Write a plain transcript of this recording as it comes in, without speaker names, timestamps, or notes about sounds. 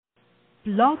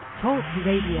Blog Talk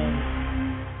Radio.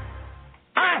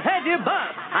 I hate you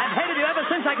both. I've hated you ever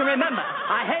since I can remember.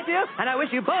 I hate you, and I wish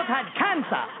you both had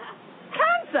cancer.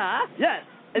 Cancer? Yes,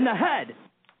 in the head.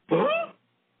 Huh?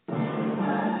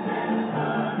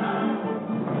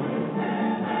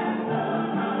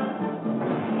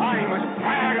 I'm as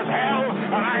tired as hell,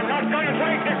 and I'm not going to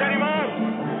take this anymore.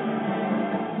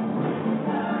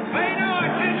 Pay no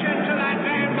attention to that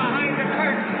man behind the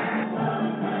curtain.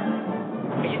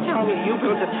 Are you telling me you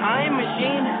built a time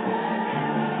machine?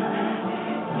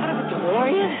 Out of a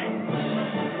DeLorean?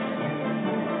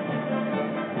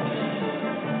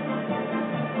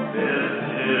 This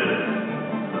is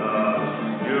the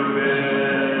Stupid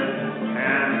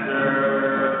Cancer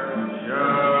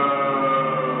Show.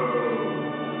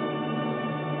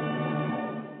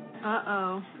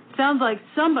 Uh-oh. Sounds like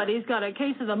somebody's got a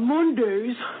case of the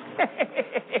Mondays.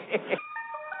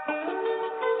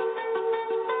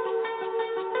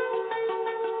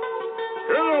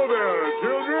 Hello there,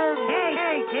 children.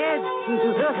 Hey, kids.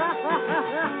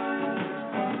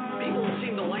 People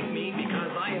seem to like me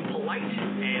because I am polite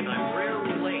and I'm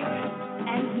rarely late.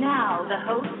 And now, the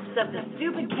hosts of the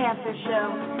Stupid Cancer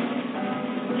Show,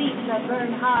 Lisa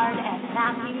Bernhard and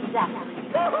Matthew Zachary.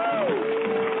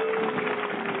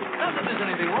 Not that there's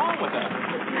anything wrong with that.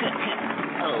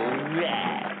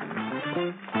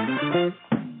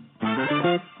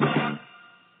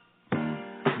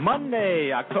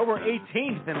 Monday, October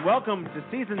 18th, and welcome to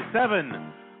Season 7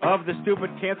 of the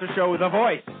Stupid Cancer Show, the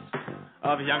voice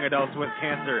of young adults with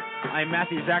cancer. I'm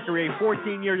Matthew Zachary, a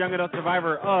 14-year young adult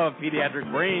survivor of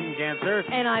pediatric brain cancer.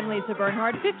 And I'm Lisa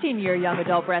Bernhard, 15-year young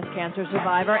adult breast cancer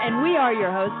survivor, and we are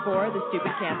your hosts for the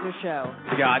Stupid Cancer Show.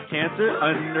 Got cancer?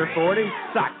 Under 40?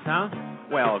 Sucks, huh?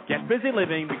 Well, get busy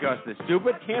living because the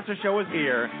Stupid Cancer Show is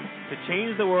here to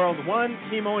change the world one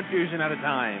chemo infusion at a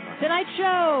time. Tonight's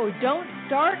show, don't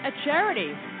start a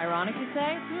charity. Ironic, you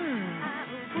say?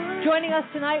 Joining us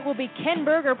tonight will be Ken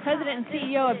Berger, President and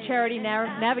CEO of Charity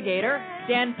Navigator,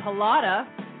 Dan Pallotta,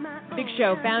 Big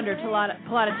Show founder,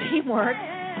 Pallotta Teamwork,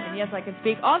 and yes, I can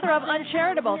speak, author of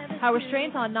Uncharitable, How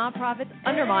Restraints on Nonprofits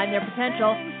Undermine Their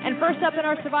Potential, and first up in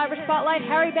our Survivor Spotlight,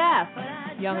 Harry Bass,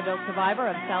 young adult survivor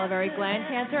of salivary gland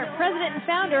cancer, president and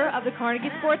founder of the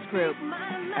Carnegie Sports Group.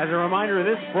 As a reminder,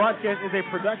 this broadcast is a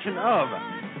production of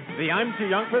the I'm Too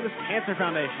Young for This Cancer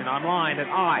Foundation, online at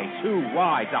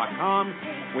i2y.com.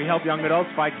 We help young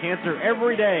adults fight cancer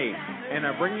every day and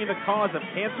are bringing the cause of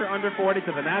cancer under 40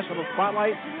 to the national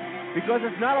spotlight because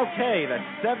it's not okay that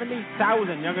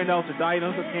 70,000 young adults are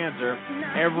diagnosed with cancer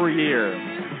every year.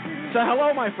 So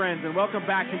hello, my friends, and welcome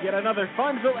back to yet another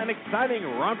fun-filled and exciting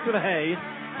romp through the hay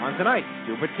on tonight's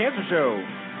Stupid Cancer Show,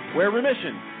 where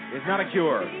remission is not a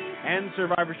cure and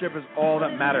survivorship is all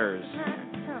that matters.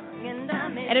 And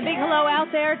a big hello out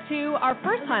there to our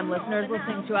first-time listeners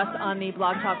listening to us on the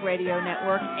Blog Talk Radio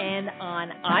Network and on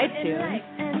iTunes.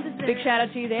 Big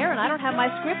shout-out to you there, and I don't have my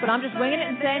script, but I'm just winging it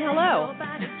and saying hello.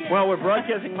 Well, we're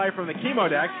broadcasting live from the Chemo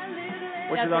Deck,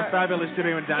 which is our fabulous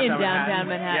studio in downtown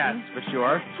Manhattan. Yes, for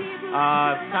sure.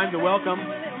 Time to welcome,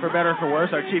 for better or for worse,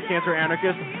 our chief cancer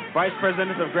anarchist, Vice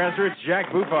President of Grassroots,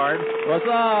 Jack Bouffard. What's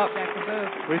up? Jack the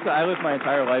Booth. Lisa, I live my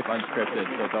entire life unscripted,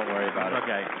 so don't worry about it.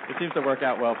 Okay. It seems to work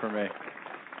out well for me.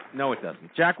 No, it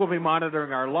doesn't. Jack will be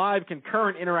monitoring our live,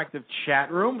 concurrent, interactive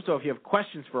chat room, so if you have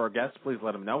questions for our guests, please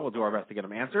let them know. We'll do our best to get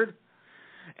them answered.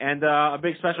 And a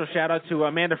big special shout-out to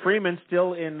Amanda Freeman,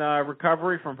 still in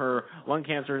recovery from her lung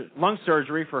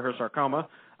surgery for her sarcoma.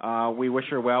 We wish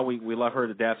her well. We love her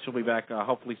to death. She'll be back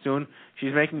hopefully soon.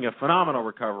 She's making a phenomenal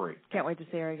recovery. Can't wait to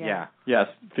see her again. Yeah. Yes.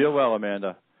 Feel well,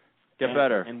 Amanda. Get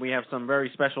better. And we have some very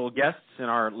special guests in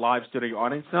our live studio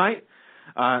audience tonight.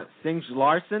 Singe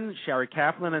Larson, Sherry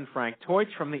Kaplan, and Frank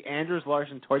Teutsch from the Andrews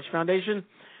Larson Teutsch Foundation.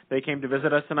 They came to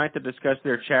visit us tonight to discuss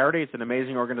their charity. It's an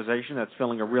amazing organization that's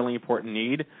filling a really important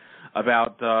need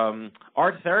about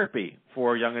art therapy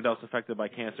for young adults affected by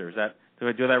cancer. Did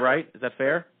I do that right? Is that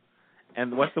fair?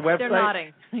 And what's the website? They're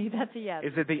nodding. That's a yes.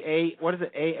 Is it what is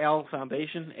it, AL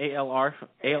Foundation?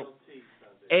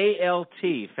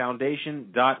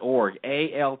 ALTfoundation.org.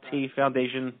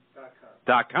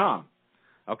 ALTfoundation.com.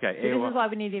 Okay. So this is why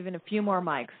we need even a few more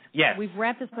mics. Yes. We've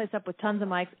ramped this place up with tons of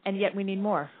mics, and yet we need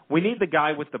more. We need the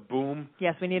guy with the boom.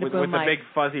 Yes, we need a with boom the mic. big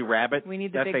fuzzy rabbit. We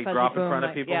need the that big they fuzzy drop boom in front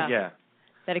of mic. people. Yeah.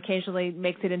 That occasionally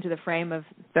makes it into the frame of.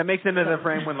 That makes it into the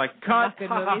frame when like cut, good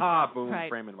ha ha ha, boom, right.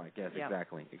 frame and mic. Yes, Yep.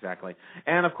 exactly.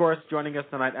 And of course, joining us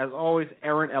tonight, as always,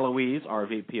 Erin Eloise, our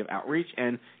VP of Outreach,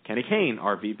 and Kenny Kane,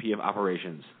 our VP of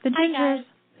Operations. The Gingers.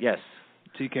 Yes.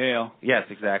 TKL. Yes,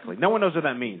 exactly. No one knows what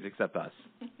that means except us.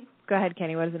 Go ahead,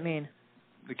 Kenny. What does it mean?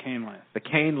 The Kane life. The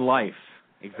Kane life.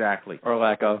 Exactly. Or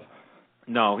lack of.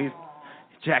 No,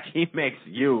 Jack, he makes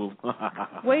you. What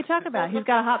are you talking about? He's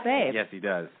got a hot babe. Yes, he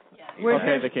does. Where's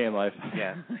Okay, his- the cane life.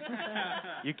 Yeah.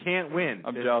 You can't win.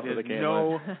 I'm jealous of the There's cane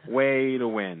no life. way to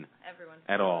win. Everyone.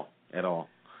 At all.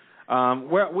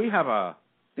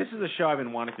 This is a show I've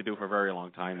been wanting to do for a very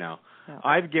long time now. Yeah.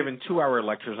 I've given 2-hour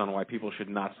lectures on why people should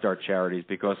not start charities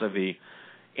because of the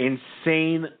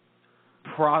insane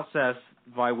process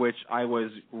by which I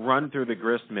was run through the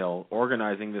grist mill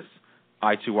organizing this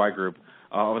I2Y group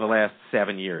over the last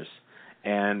 7 years.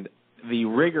 And the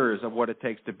rigors of what it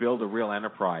takes to build a real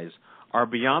enterprise are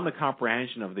beyond the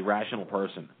comprehension of the rational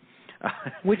person.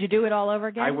 Would you do it all over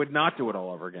again? I would not do it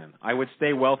all over again. I would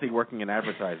stay wealthy working in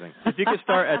advertising. If you could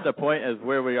start at the point as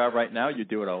where we are right now, you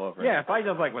do it all over. Yeah, if I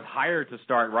just was hired to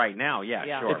start right now,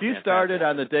 sure. If you started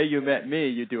on the day you met me,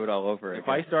 you do it all over again. If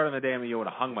I started on the day I met you, I would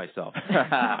have hung myself.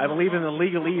 I believe in the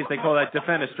legalese. They call that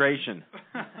defenestration.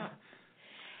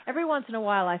 Every once in a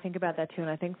while, I think about that too, and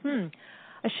I think,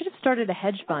 I should have started a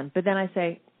hedge fund. But then I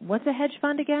say, what's a hedge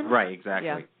fund again? Right, exactly.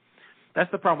 Yeah. That's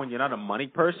the problem when you're not a money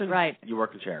person. Right. You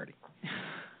work in charity.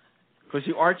 Because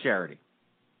you are charity.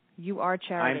 You are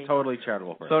charity. I'm totally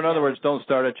charitable person. So in other words, don't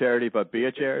start a charity, but be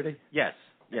a charity? Yes.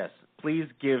 Please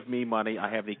give me money. I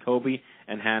have the Kobe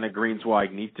and Hannah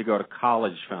Greenswag Need to Go to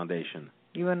College Foundation.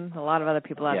 You and a lot of other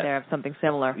people out Yes. there have something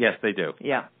similar. Yes, they do.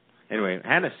 Yeah. Anyway,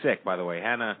 Hannah's sick, by the way.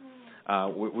 Hannah,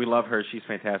 we love her. She's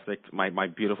fantastic. My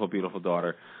beautiful, beautiful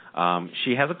daughter.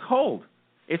 She has a cold.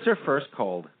 It's her first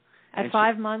cold. At And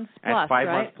 5 months plus, At 5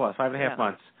 right? months plus, 5.5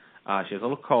 months. She has a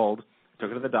little cold. Took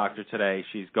her to the doctor today.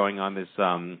 She's going on this,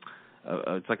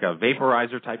 it's like a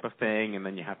vaporizer type of thing, and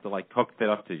then you have to hook it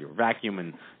up to your vacuum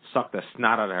and suck the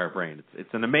snot out of her brain.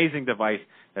 It's an amazing device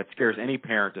that scares any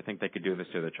parent to think they could do this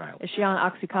to their child. Is she on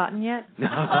Oxycontin yet?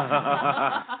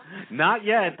 Not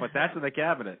yet, but that's in the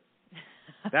cabinet.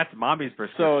 That's Mommy's So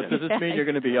prescription. does this mean you're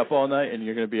going to be up all night and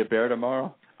you're going to be a bear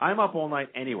tomorrow? I'm up all night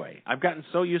anyway. I've gotten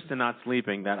so used to not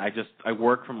sleeping that I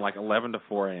work from 11 to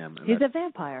 4 a.m. He's a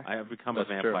vampire. I have become That's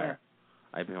a vampire. true.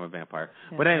 I've become a vampire.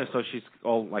 Yeah. But anyway, so she's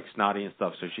all snotty and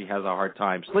stuff, so she has a hard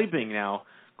time sleeping now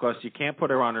because you can't put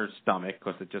her on her stomach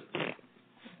because it just...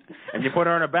 And you put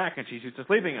her on her back and she's used to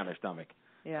sleeping on her stomach.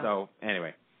 Yeah. So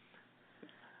anyway.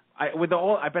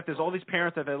 I bet there's all these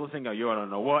parents that are listening go, you don't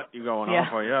know what you're going on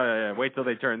for. Yeah. Wait till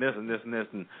they turn this and this and this,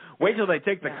 and wait till they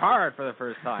take the card for the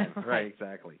first time. Right,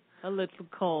 exactly. A little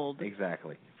cold.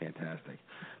 Exactly. Fantastic.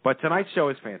 But tonight's show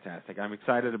is fantastic. I'm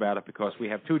excited about it because we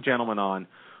have 2 gentlemen on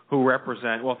who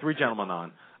represent, 3 gentlemen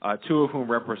on, 2 of whom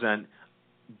represent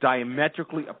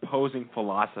diametrically opposing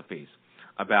philosophies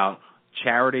about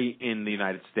charity in the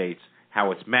United States,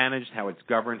 how it's managed, how it's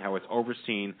governed, how it's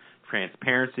overseen,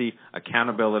 transparency,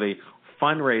 accountability,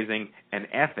 fundraising, and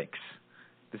ethics.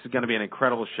 This is going to be an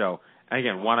incredible show. And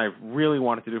again, one I've really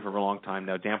wanted to do for a long time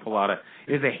now. Dan Pallotta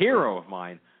is a hero of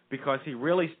mine because he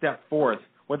really stepped forth.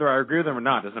 Whether I agree with him or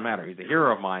not doesn't matter. He's a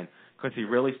hero of mine because he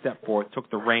really stepped forth,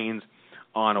 took the reins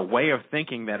on a way of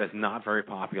thinking that is not very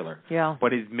popular. Yeah.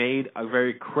 But he's made a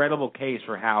very credible case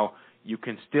for how you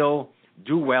can still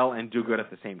do well and do good at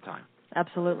the same time.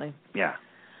 Absolutely. Yeah.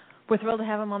 We're thrilled to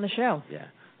have him on the show. Yeah.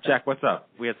 Jack, what's up?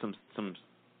 We had some.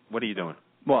 What are you doing?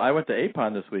 Well, I went to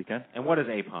APON this weekend. And what is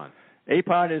APON?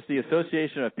 APON is the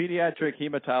Association of Pediatric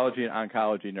Hematology and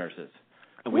Oncology Nurses.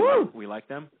 And we like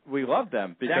them? We love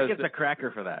them. Because Jack gets a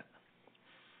cracker for that.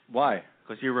 Why?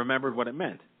 Because you remembered what it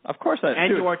meant. Of course I do.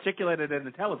 And you articulated it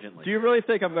intelligently. Do you really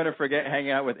think I'm going to forget hanging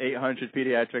out with 800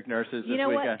 pediatric nurses You this know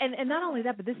weekend? what? And not only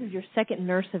that, but this is your second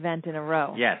nurse event in a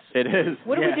row. Yes. It is.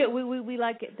 What do we do? We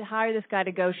like to hire this guy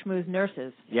to go schmooze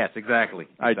nurses. Yes, exactly.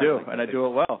 I do, and I do it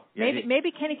well. Yeah,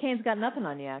 Maybe Kenny Kane's got nothing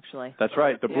on you, actually. That's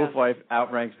right. The Booth Life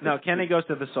outranks. No, Kenny goes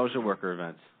to the social worker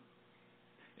events.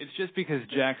 It's just because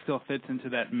Jack still fits into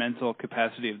that mental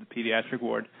capacity of the pediatric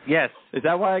ward. Yes. Is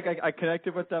that why I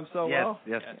connected with them so well?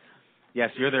 Yes. Yes,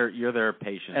 you're their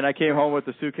patient. And I came home with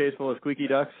a suitcase full of squeaky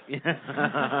ducks.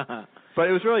 But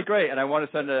it was really great, and I want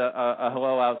to send a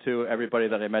hello out to everybody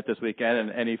that I met this weekend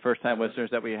and any first-time listeners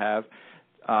that we have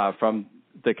from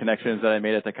the connections that I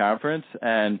made at the conference.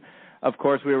 And, of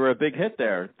course, we were a big hit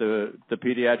there. The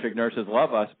pediatric nurses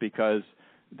love us because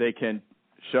they can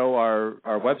show our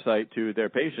website to their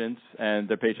patients and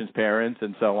their patients' parents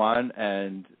and so on,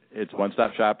 and it's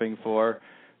one-stop shopping for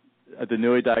the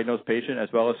newly diagnosed patient as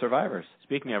well as survivors.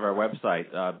 Speaking of our website,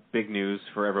 big news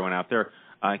for everyone out there.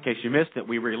 In case you missed it,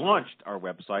 we relaunched our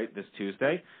website this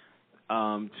Tuesday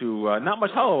to not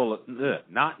much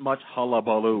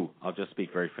hullabaloo. I'll just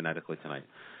speak very phonetically tonight.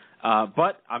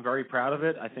 But I'm very proud of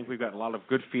it. I think we've got a lot of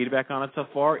good feedback on it so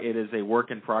far. It is a work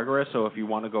in progress, so if you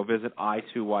want to go visit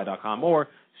i2y.com or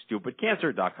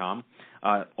stupidcancer.com.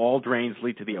 All drains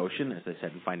lead to the ocean, as I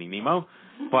said in Finding Nemo.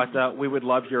 But we would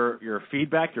love your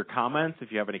feedback, your comments.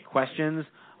 If you have any questions,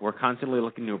 we're constantly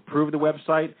looking to improve the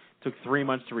website. It took 3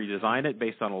 months to redesign it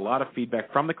based on a lot of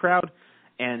feedback from the crowd.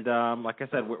 And like I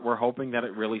said, we're hoping that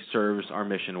it really serves our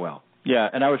mission well. Yeah,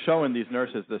 and I was showing these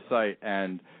nurses the site,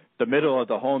 and the middle of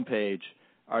the homepage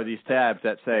are these tabs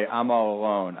that say, I'm all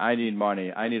alone, I need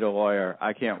money, I need a lawyer,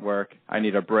 I can't work, I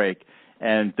need a break.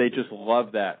 And they just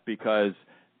love that because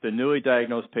the newly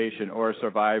diagnosed patient or a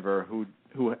survivor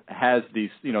who has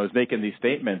these, is making these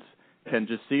statements can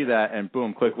just see that and,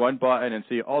 boom, click one button and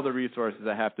see all the resources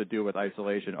that have to do with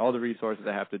isolation, all the resources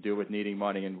that have to do with needing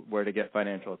money and where to get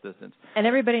financial assistance. And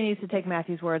everybody needs to take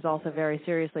Matthew's words also very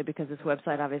seriously because this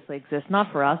website obviously exists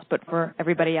not for us but for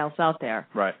everybody else out there.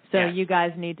 Right. So you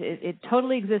guys need to, it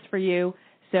totally exists for you,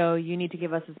 so you need to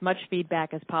give us as much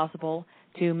feedback as possible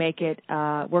to make it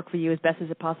work for you as best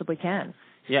as it possibly can.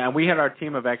 Yeah, and we had our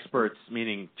team of experts,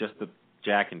 meaning just the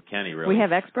Jack and Kenny, really. We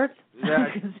have experts? Yeah,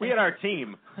 we had our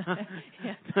team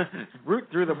root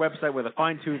through the website with a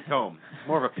fine-tooth comb. It's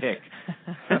more of a pick.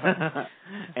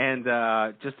 And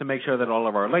just to make sure that all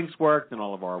of our links worked and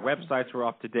all of our websites were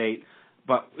up to date.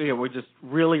 But we're just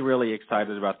really, really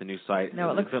excited about the new site.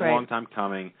 No, it looks It's been great. a long time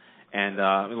coming. And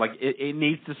it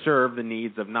needs to serve the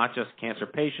needs of not just cancer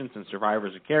patients and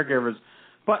survivors and caregivers,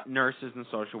 but nurses and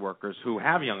social workers who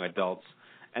have young adults,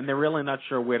 and they're really not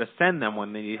sure where to send them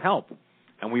when they need help.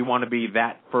 And we want to be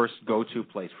that first go-to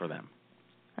place for them.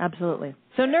 Absolutely.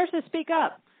 So nurses, speak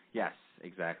up. Yes,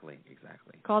 exactly.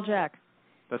 Call Jack.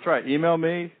 That's right. Email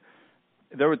me.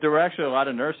 There were actually a lot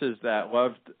of nurses that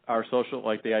loved our social,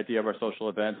 like the idea of our social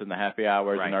events and the happy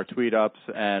hours and our tweet ups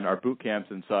and our boot camps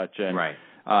and such. And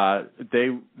they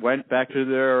went back to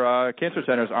their cancer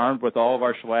centers armed with all of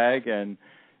our swag, and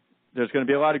there's going to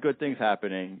be a lot of good things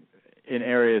happening in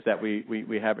areas that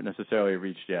we haven't necessarily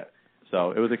reached yet.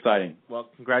 So it was exciting. Well,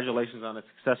 congratulations on a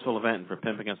successful event and for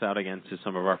pimping us out again to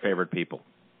some of our favorite people.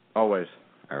 Always.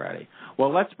 All righty.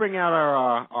 Well, let's bring out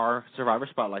our Survivor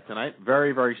Spotlight tonight.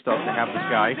 Very, very stoked to have this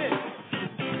guy.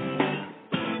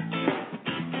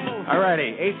 All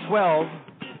righty, 812.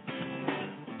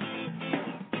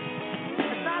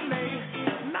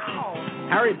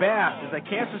 Harry Bass is a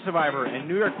cancer survivor and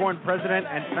New York-born president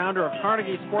and founder of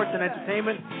Carnegie Sports and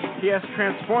Entertainment. He has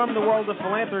transformed the world of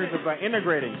philanthropy by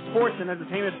integrating sports and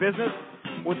entertainment business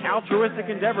with altruistic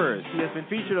endeavors. He has been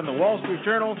featured on the Wall Street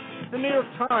Journal, the New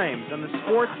York Times, and the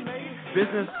Sports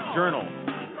Business Journal.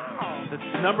 The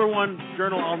 #1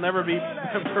 journal I'll never be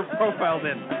profiled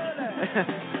in.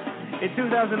 In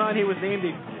 2009, he was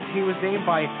named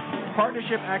by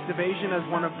Partnership Activation as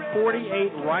one of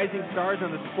 48 rising stars in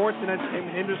the sports and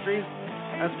entertainment industries,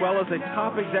 as well as a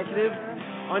top executive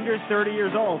under 30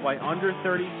 years old by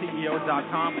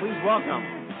under30ceo.com. Please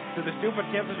welcome to the Stupid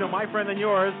Cancer Show, my friend and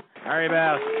yours, Harry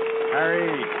Bass.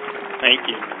 Harry. Thank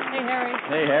you. Hey, Harry.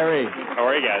 Hey, Harry. How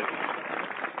are you guys?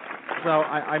 So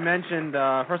I mentioned,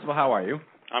 first of all, how are you?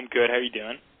 I'm good. How are you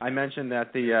doing? I mentioned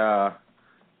that the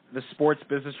Sports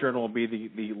Business Journal will be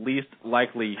the least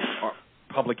likely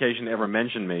publication to ever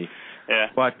mention me. Yeah.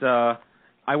 But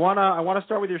I wanna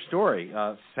start with your story.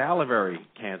 Salivary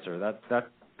cancer.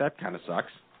 That kind of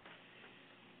sucks.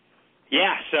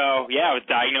 Yeah. So I was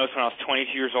diagnosed when I was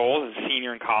 22 years old as a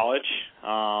senior in college,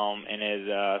 and it's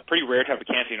a pretty rare type of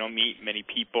cancer. You don't meet many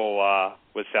people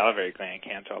with salivary gland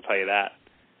cancer. I'll tell you that.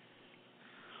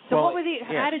 So well, what were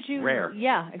how did you? Rare.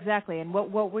 Yeah, exactly. And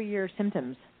what were your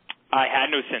symptoms? I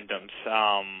had no symptoms.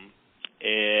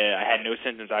 I had no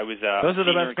symptoms. I was those are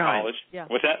the senior best in kind. college. Yeah.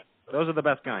 What's that? Those are the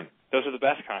best kind. Those are the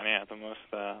best kind. Yeah,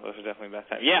 those are definitely the best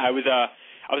kind. Yeah, I was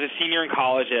a senior in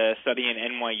college studying at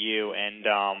NYU, and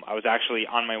I was actually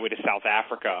on my way to South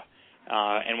Africa.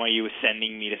 NYU was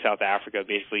sending me to South Africa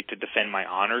basically to defend my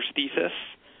honors thesis.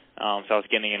 So I was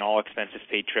getting an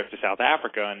all-expenses-paid trip to South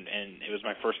Africa, and it was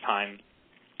my first time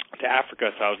to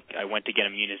Africa. So I went to get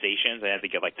immunizations. I had to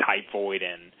get like typhoid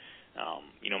and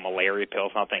malaria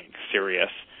pills, nothing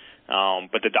serious.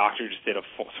 But the doctor just did a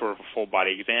full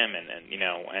body exam,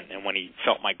 and when he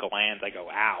felt my glands, I go,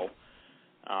 ow.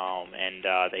 And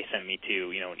they sent me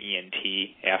to, an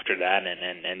ENT after that,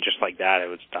 and just like that, I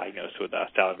was diagnosed with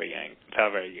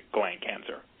salivary gland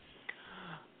cancer.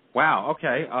 Wow.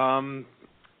 Okay.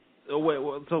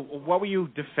 So what were you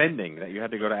defending that you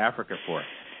had to go to Africa for?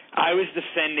 I was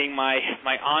defending my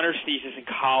honors thesis in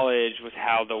college was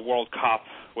how the World Cup,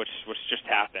 which just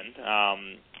happened,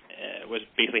 was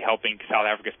basically helping South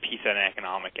Africa's peace and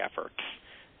economic efforts.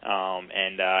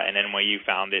 And NYU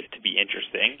found it to be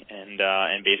interesting,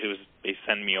 and basically was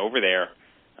sending me over there.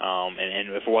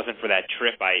 And if it wasn't for that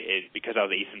trip, because I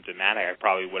was asymptomatic, I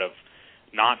probably would have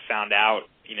not found out,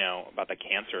 about the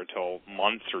cancer till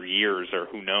months or years or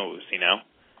who knows,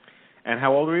 And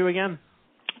how old were you again?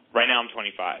 Right now I'm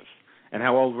 25. And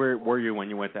how old were you when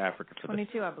you went to Africa for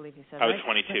 22, I believe you said. I was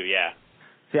right? 22, yeah.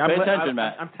 See, Pay attention,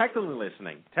 Matt. I'm technically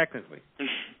listening.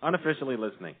 Unofficially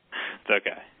listening. It's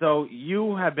okay. So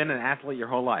you have been an athlete your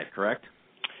whole life, correct?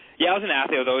 Yeah, I was an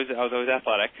athlete. I was always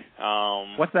athletic.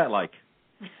 What's that like?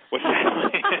 What's that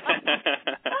like?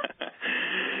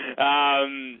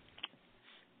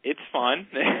 It's fun.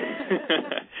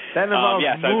 That involves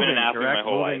yes, moving, I've been an athlete correct? my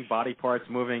whole Moving life. body parts,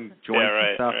 moving joints right,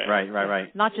 and stuff. right.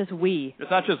 Right. Not just we. It's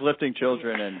not just lifting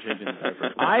children and changing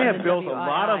diapers. I have built a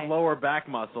lot of lower back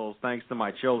muscles thanks to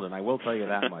my children. I will tell you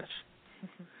that much.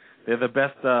 They're the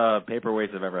best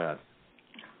paperweights I've ever had.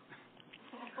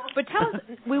 But tell us,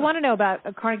 we want to know about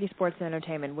Carnegie Sports and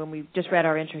Entertainment when we just read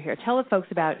our intro here. Tell the folks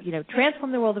about,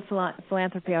 transform the world of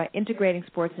philanthropy by integrating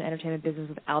sports and entertainment business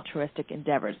with altruistic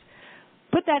endeavors.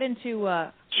 Put that into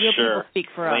real people speak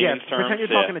for us. Yeah, pretend you're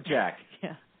talking to Jack.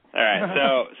 Yeah. All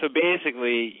right. So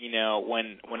basically,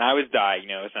 when I was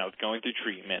diagnosed and I was going through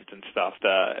treatment and stuff,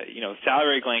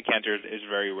 salivary gland cancer is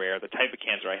very rare. The type of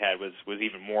cancer I had was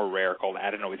even more rare, called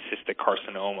adenoid cystic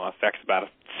carcinoma. Affects about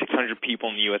 600 people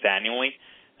in the U.S. annually.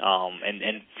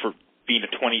 And for being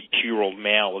a 22-year-old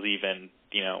male was even,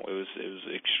 it was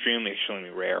extremely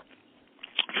rare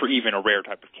for even a rare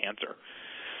type of cancer.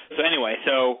 So anyway,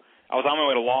 I was on my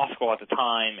way to law school at the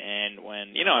time, and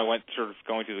when, I went sort of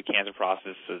going through the cancer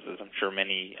process, as I'm sure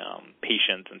many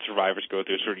patients and survivors go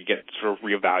through, you get sort of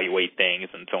reevaluate things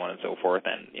and so on and so forth.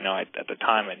 And, at the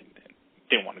time I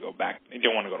didn't want to go back. I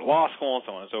didn't want to go to law school and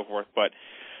so on and so forth. But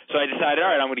so I decided,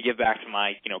 all right, I'm going to give back to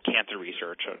my, cancer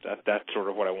research. That's sort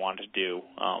of what I wanted to do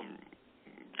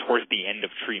towards the end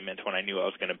of treatment when I knew I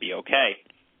was going to be okay.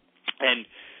 And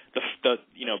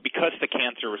because the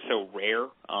cancer was so rare,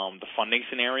 the funding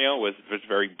scenario was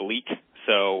very bleak.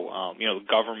 So, the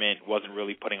government wasn't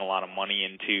really putting a lot of money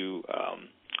into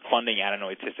funding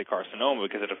adenoid cystic carcinoma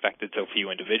because it affected so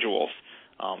few individuals.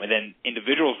 And then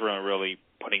individuals weren't really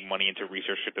putting money into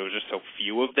research because there was just so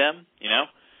few of them,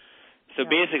 So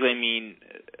basically,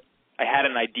 I had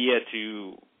an idea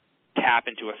to tap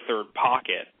into a third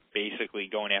pocket, basically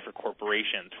going after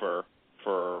corporations for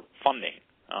funding.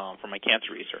 For my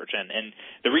cancer research. And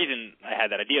the reason I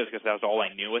had that idea is because that was all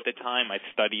I knew at the time. I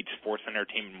studied sports and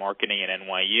entertainment marketing at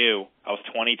NYU. I was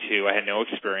 22. I had no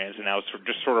experience, and that was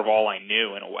just sort of all I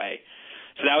knew in a way.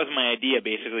 So that was my idea,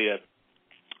 basically, to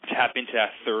tap into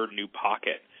that third new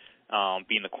pocket,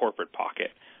 being the corporate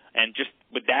pocket. And just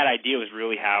with that idea was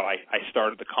really how I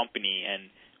started the company. And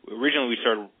originally we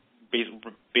started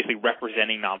basically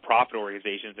representing nonprofit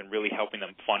organizations and really helping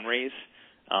them fundraise.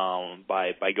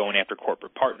 By going after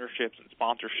corporate partnerships and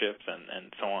sponsorships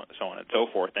and so on and so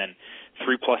forth. And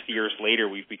 3+ years later,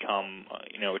 we've become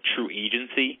a true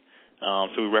agency.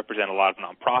 So we represent a lot of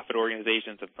nonprofit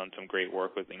organizations. Have done some great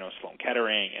work with Sloan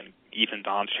Kettering and Ethan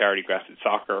Don's charity Grassroots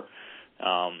Soccer.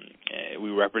 We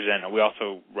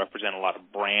also represent a lot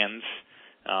of brands.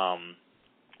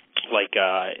 Like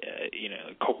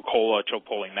Coca-Cola,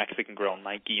 Chipotle, Mexican Grill,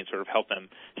 Nike, and sort of help them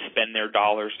spend their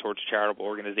dollars towards charitable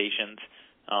organizations.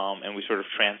 And we sort of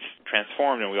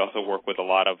transformed, and we also work with a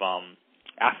lot of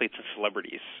athletes and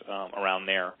celebrities around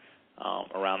their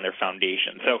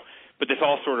foundation. So, but this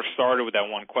all sort of started with that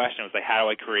one question: was like, how do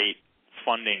I create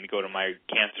funding to go to my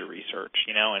cancer research?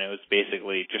 And it was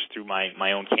basically just through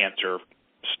my own cancer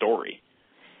story.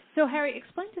 So, Harry,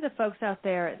 explain to the folks out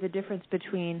there the difference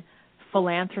between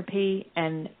philanthropy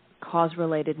and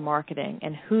cause-related marketing,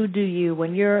 and who do you,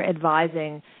 when you're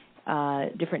advising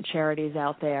different charities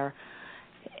out there,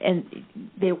 and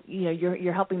they,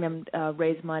 you're helping them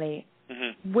raise money.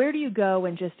 Mm-hmm. Where do you go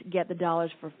and just get the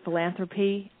dollars for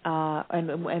philanthropy,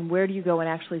 and where do you go and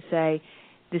actually say,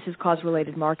 this is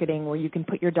cause-related marketing, where you can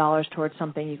put your dollars towards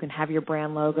something, you can have your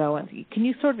brand logo, and can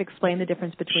you sort of explain the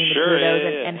difference between the two of those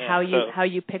and how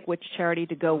you pick which charity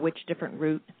to go which different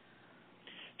route?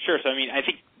 Sure. So I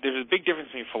think there's a big difference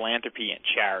between philanthropy and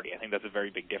charity. I think that's a very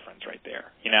big difference right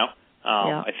there.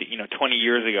 I think 20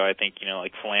 years ago, I think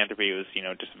like philanthropy was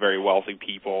just very wealthy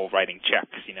people writing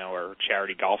checks, or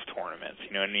charity golf tournaments.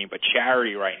 You know what I mean? But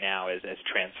charity right now is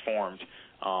transformed,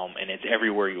 and it's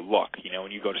everywhere you look.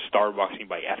 When you go to Starbucks and you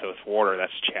buy Ethos water,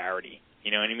 that's charity.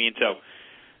 You know what I mean? So,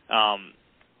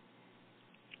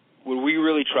 what we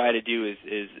really try to do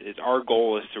is our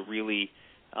goal is to really,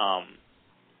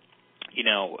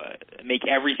 make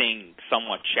everything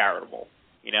somewhat charitable.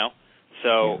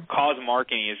 So cause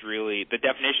marketing is really, the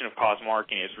definition of cause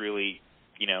marketing is really,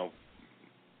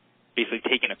 basically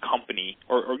taking a company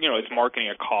or it's marketing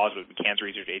a cause with cancer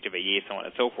research, HIV/AIDS, so on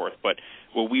and so forth. But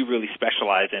what we really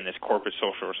specialize in is corporate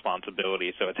social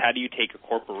responsibility. So it's how do you take a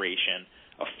corporation,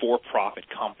 a for-profit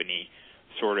company,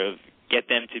 sort of get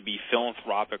them to be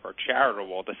philanthropic or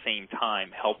charitable at the same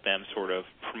time, help them sort of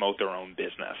promote their own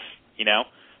business,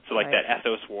 So like that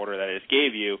Ethos water that I just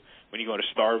gave you, when you go to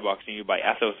Starbucks and you buy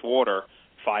Ethos water,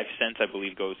 5 cents, I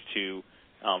believe, goes to,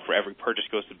 for every purchase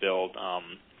goes to build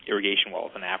irrigation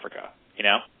wells in Africa,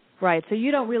 Right. So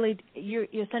you don't really, you're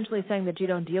essentially saying that you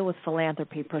don't deal with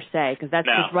philanthropy per se, because that's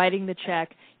just writing the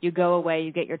check, you go away,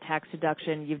 you get your tax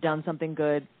deduction, you've done something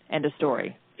good, end of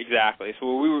story. Exactly. So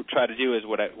what we would try to do is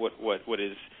what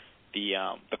is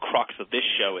the crux of this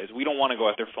show is we don't want to go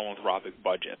after philanthropic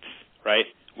budgets, right?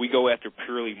 We go after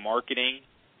purely marketing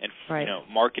and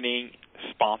marketing,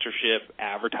 sponsorship,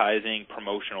 advertising,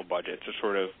 promotional budgets, or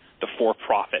sort of the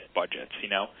for-profit budgets.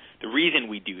 The reason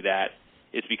we do that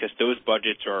is because those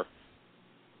budgets are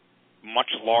much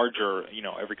larger.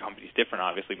 Every company is different,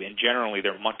 obviously, but generally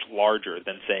they're much larger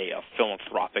than, say, a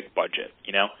philanthropic budget.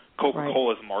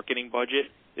 Coca-Cola's marketing budget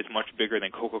is much bigger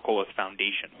than Coca-Cola's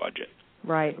foundation budget.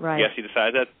 Right. You guys see the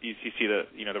size of that? You see the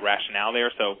the rationale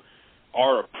there. So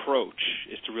our approach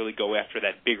is to really go after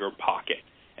that bigger pocket,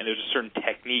 and there's a certain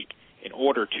technique in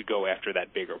order to go after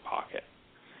that bigger pocket.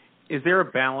 Is there a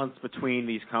balance between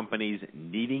these companies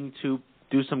needing to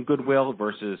do some goodwill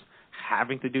versus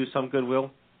having to do some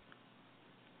goodwill?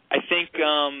 I think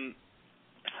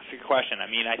that's a good question. I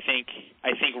mean, I think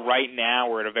right now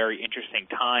we're at a very interesting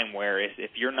time where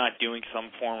if you're not doing some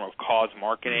form of cause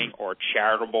marketing or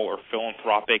charitable or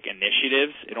philanthropic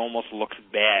initiatives, it almost looks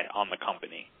bad on the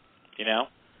company,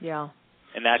 Yeah.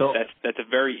 And that's a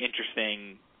very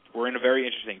interesting. We're in a very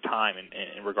interesting time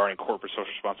in regarding corporate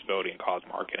social responsibility and cause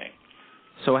marketing.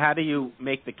 So how do you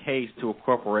make the case to a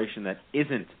corporation that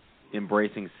isn't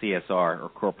embracing CSR or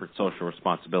corporate social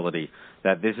responsibility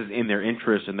that this is in their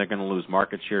interest and they're going to lose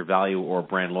market share value or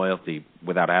brand loyalty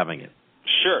without having it?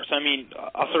 Sure. So, I mean,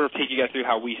 I'll sort of take you guys through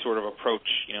how we sort of approach,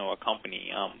 a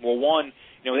company. Well, one,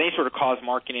 with any sort of cause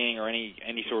marketing or any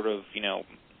sort of,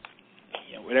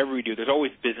 whatever we do, there's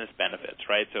always business benefits,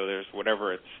 right? So there's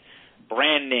whatever it's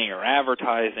branding or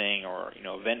advertising or,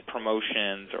 event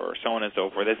promotions or so on and so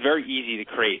forth. It's very easy to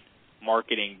create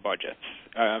marketing budgets.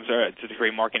 To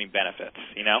create marketing benefits,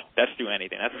 That's through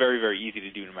anything. That's very, very easy to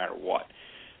do no matter what.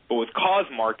 But with cause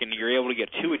marketing, you're able to get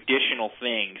two additional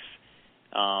things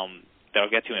that I'll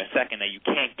get to in a second that you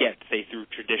can't get, say, through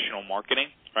traditional marketing,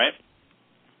 right?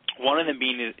 One of them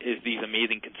being is these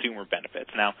amazing consumer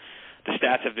benefits. Now, the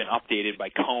stats have been updated by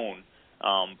Cone,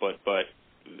 but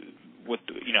what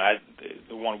as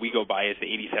the one we go by is the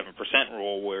 87%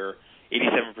 rule, where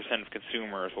 87% of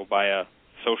consumers will buy a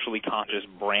socially conscious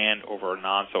brand over a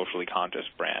non-socially conscious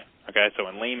brand. Okay, so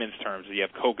in layman's terms, you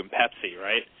have Coke and Pepsi,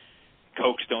 right?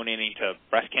 Coke's donating to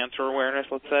breast cancer awareness,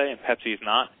 let's say, and Pepsi is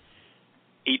not.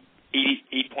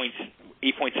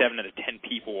 8.7 out of 10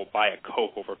 people will buy a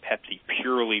Coke over Pepsi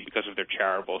purely because of their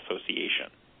charitable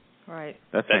association. Right.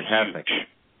 That's fantastic.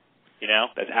 Huge.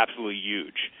 That's absolutely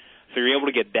huge. So you're able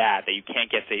to get that you can't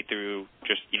get, say, through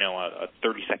just, a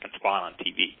 30-second spot on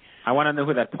TV. I want to know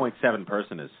who that 0.7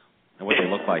 person is and what they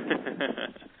look like.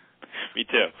 Me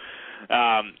too.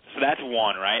 So that's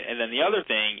one, right? And then the other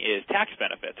thing is tax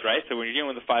benefits, right? So when you're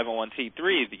dealing with the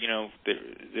 501c3,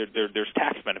 there's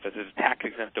tax benefits. There's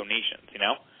tax-exempt donations,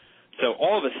 So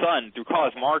all of a sudden, through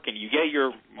cause marketing, you get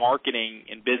your marketing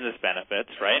and business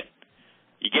benefits, right?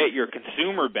 You get your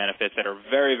consumer benefits that are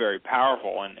very, very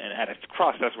powerful, and at its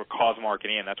crux, that's what cause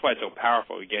marketing is. That's why it's so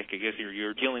powerful. Because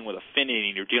you're dealing with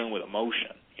affinity and you're dealing with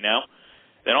emotion,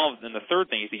 Then the third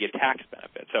thing is you get tax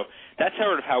benefits. So that's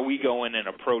sort of how we go in and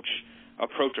approach a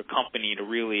company to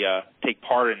really take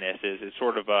part in this. Is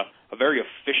sort of a very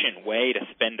efficient way to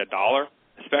spend a dollar,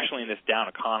 especially in this down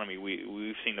economy.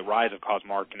 We've seen the rise of cause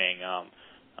marketing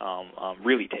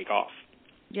really take off.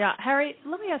 Yeah, Harry,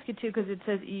 let me ask you too, because it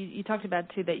says you talked about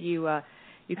too that you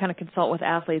kind of consult with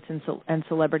athletes and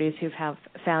celebrities who have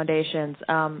foundations.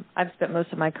 I've spent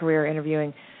most of my career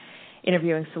interviewing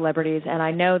celebrities, and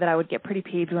I know that I would get pretty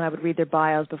peeved when I would read their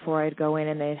bios before I'd go in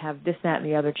and they'd have this, that, and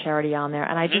the other charity on there.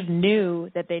 And I just knew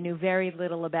that they knew very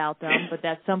little about them, but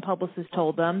that some publicists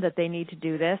told them that they need to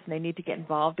do this and they need to get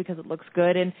involved because it looks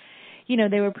good. And,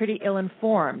 they were pretty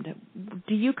ill-informed.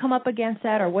 Do you come up against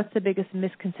that, or what's the biggest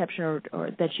misconception or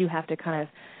that you have to kind of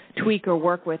tweak or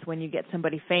work with when you get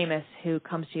somebody famous who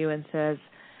comes to you and says,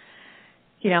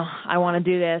 I want to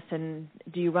do this, and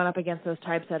do you run up against those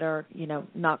types that are,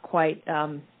 not quite,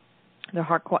 their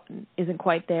heart isn't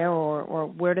quite there, or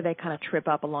where do they kind of trip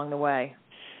up along the way?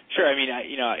 Sure. I mean,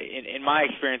 in my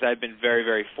experience, I've been very,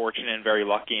 very fortunate and very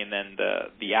lucky, and then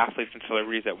the athletes and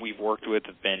celebrities that we've worked with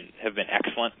have been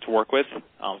excellent to work with.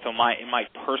 So in my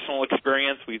personal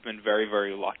experience, we've been very,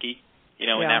 very lucky, in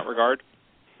that regard.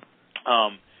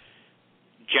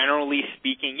 Generally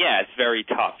speaking, yeah, it's very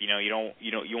tough.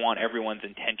 You want everyone's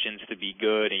intentions to be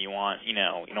good, and you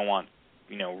don't want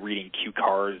reading cue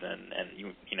cards and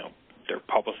their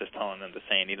publicist telling them to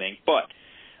say anything. But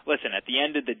listen, at the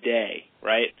end of the day,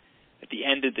 right? At the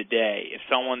end of the day, if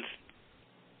someone's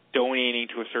donating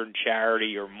to a certain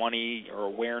charity or money or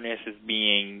awareness is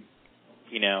being,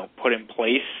 put in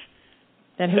place,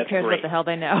 then who cares what the hell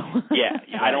they know? Yeah,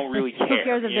 I don't really care. Who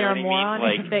cares if they're a moron?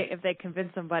 I mean? If they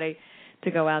convince somebody to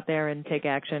go out there and take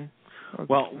action?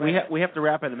 Well, we have to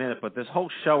wrap in a minute, but this whole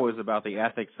show is about the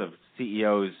ethics of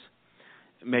CEOs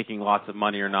making lots of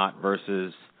money or not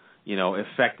versus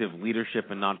effective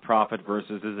leadership in nonprofit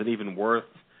versus is it even worth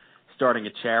starting a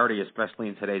charity, especially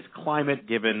in today's climate,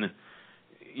 given,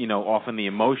 often the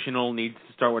emotional need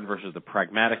to start one versus the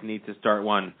pragmatic need to start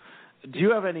one. Do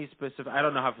you have any specific, I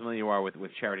don't know how familiar you are with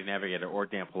Charity Navigator or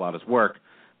Dan Pilato's work,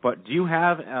 but do you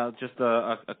have just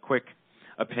a quick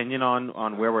opinion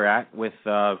on where we're at with,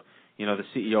 the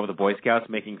CEO of the Boy Scouts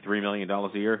making $3 million a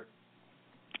year?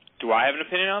 Do I have an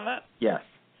opinion on that? Yes.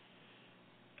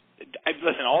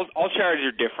 Listen, all charities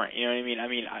are different. You know what I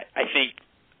mean? I think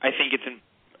it's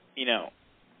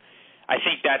I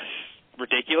think that's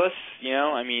ridiculous.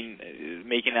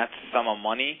 Making that sum of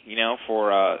money,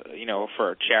 for a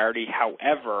charity.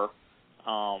 However,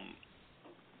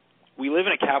 we live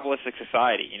in a capitalistic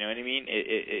society. You know what I mean?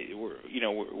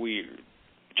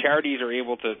 Charities are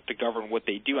able to govern what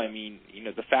they do.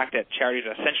 The fact that charities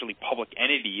are essentially public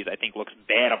entities, I think, looks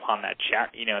bad upon that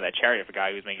that charity of a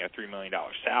guy who's making a $3 million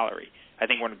salary. I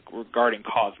think regarding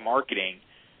cause marketing,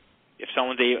 if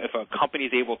a company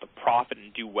is able to profit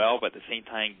and do well, but at the same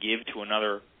time give to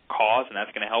another cause, and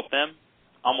that's going to help them,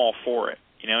 I'm all for it.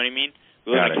 You know what I mean?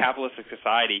 We live in a capitalistic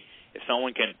society. If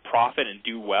someone can profit and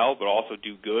do well, but also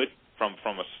do good from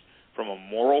a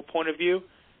moral point of view,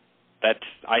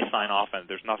 I sign off, and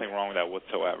there's nothing wrong with that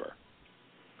whatsoever.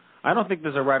 I don't think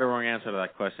there's a right or wrong answer to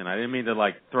that question. I didn't mean to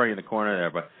throw you in the corner there,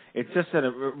 but it's just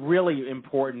a really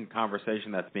important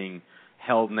conversation that's being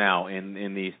held now in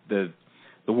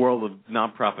the world of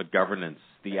nonprofit governance,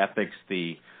 the ethics,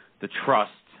 the trust,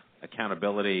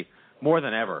 accountability, more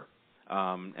than ever.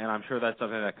 And I'm sure that's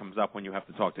something that comes up when you have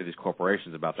to talk to these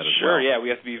corporations about that as well. Sure, yeah, we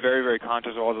have to be very, very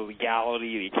conscious of all the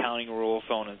legality, the accounting rules,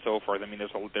 so on and so forth.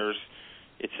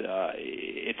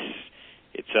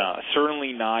 It's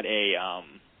certainly not a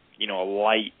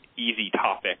light, easy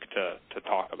topic to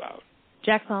talk about.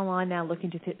 Jack's online now looking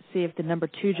to see if the number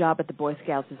 2 job at the Boy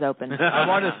Scouts is open. I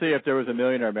wanted to see if there was a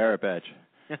millionaire merit badge.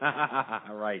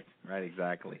 Right,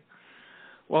 exactly.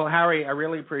 Well, Harry, I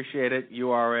really appreciate it.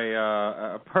 You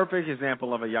are a perfect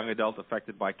example of a young adult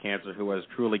affected by cancer who has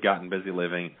truly gotten busy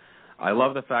living. I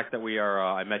love the fact that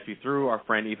I met you through our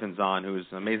friend Ethan Zahn, who's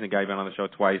an amazing guy, been on the show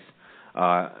twice.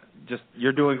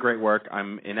 You're doing great work.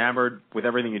 I'm enamored with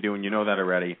everything you're doing. You know that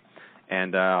already.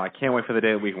 And I can't wait for the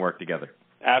day that we can work together.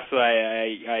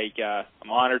 Absolutely.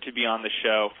 I'm honored to be on the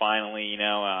show finally.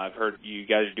 I've heard you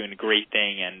guys are doing a great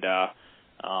thing, and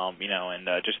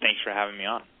just thanks for having me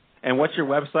on. And what's your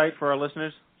website for our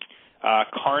listeners?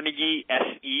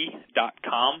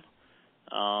 CarnegieSE.com.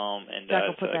 And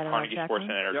it's Carnegie Sports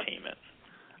and Entertainment.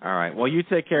 Yep. All right. Well, you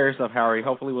take care of yourself, Harry.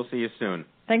 Hopefully we'll see you soon.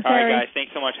 Thanks, All Harry. right, guys.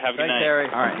 Thanks so much. Have a good night. Harry.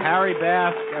 All right. Harry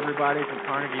Bass, everybody, from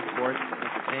Carnegie Sports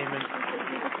Entertainment.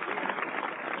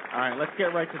 All right, let's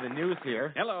get right to the news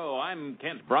here. Hello, I'm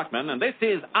Kent Brockman, and this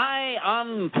is Eye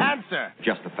on Cancer.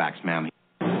 Just the facts, ma'am.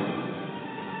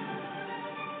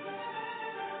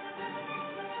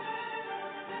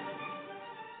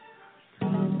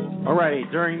 All righty,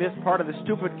 during this part of the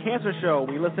Stupid Cancer Show,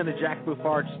 we listen to Jack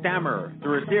Buffard stammer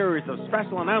through a series of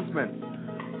special announcements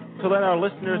to let our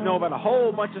listeners know about a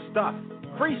whole bunch of stuff,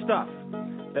 free stuff,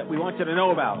 that we want you to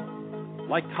know about,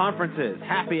 like conferences,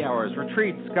 happy hours,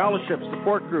 retreats, scholarships,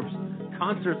 support groups,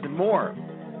 concerts, and more.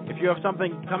 If you have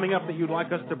something coming up that you'd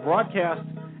like us to broadcast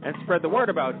and spread the word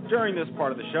about during this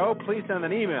part of the show, please send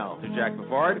an email to Jack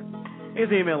Buffard. His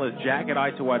email is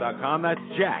jack@i2y.com. That's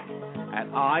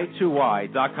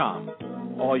jack@i2y.com.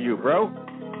 All you, bro.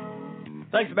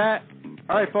 Thanks, Matt.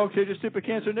 All right, folks, here's your Stupid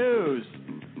Cancer News.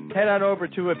 Head on over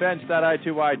to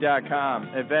events.i2y.com.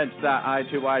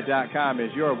 Events.i2y.com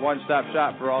is your one-stop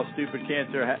shop for all stupid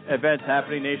cancer events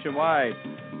happening nationwide.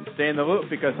 Stay in the loop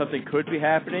because something could be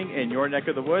happening in your neck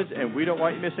of the woods, and we don't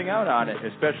want you missing out on it,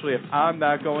 especially if I'm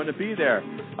not going to be there.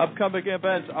 Upcoming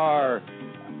events are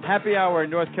Happy Hour in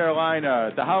North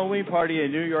Carolina, the Halloween Party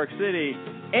in New York City,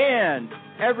 And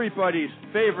everybody's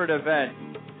favorite event,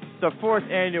 the 4th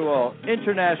Annual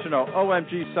International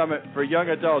OMG Summit for Young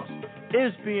Adults,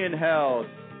 is being held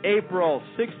April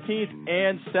 16th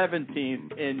and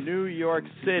 17th in New York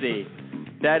City.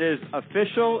 That is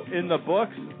official in the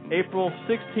books, April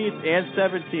 16th and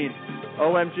 17th,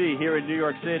 OMG here in New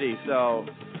York City. So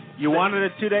you wanted a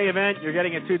 2-day event, you're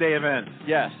getting a 2-day event.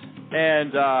 Yes.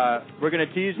 And we're going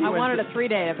to tease you. I wanted a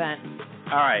 3-day event.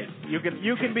 All right. You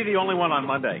can be the only one on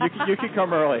Monday. You can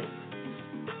come early.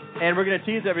 And we're going to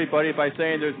tease everybody by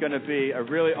saying there's going to be a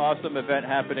really awesome event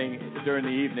happening during the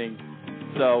evening.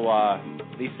 So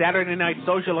the Saturday night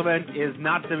social event is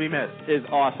not to be missed. Is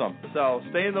awesome. So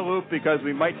stay in the loop because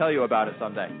we might tell you about it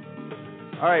someday.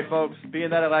 All right, folks, being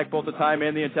that I lack both the time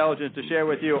and the intelligence to share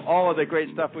with you all of the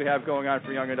great stuff we have going on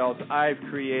for young adults, I've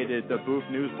created the Boof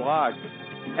News blog.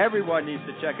 Everyone needs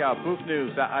to check out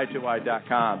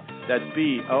boofnews.i2y.com. That's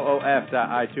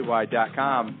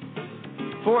BOOF.i2y.com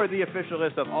for the official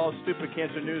list of all Stupid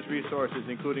Cancer News resources,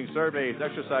 including surveys,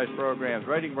 exercise programs,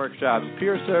 writing workshops,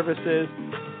 peer services,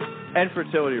 and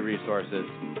fertility resources.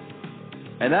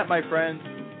 And that, my friends,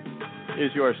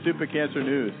 is your Stupid Cancer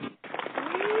News.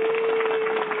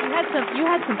 You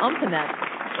had some umph in that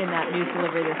news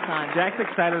delivery this time. Jack's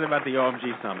excited about the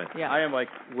OMG Summit. Yeah. I am,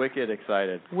 wicked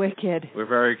excited. Wicked. We're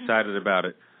very excited about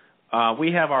it.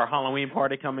 We have our Halloween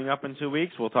party coming up in 2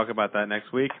 weeks. We'll talk about that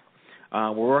next week.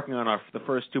 We're working on the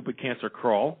first Stupid Cancer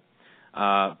crawl,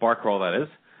 bar crawl, that is.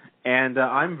 And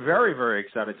I'm very, very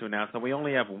excited to announce that we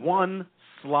only have one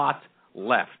slot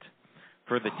left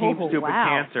for the Team Stupid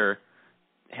Cancer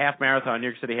half marathon, New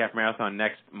York City half marathon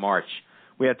next March.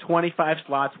 We had 25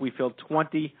 slots. We filled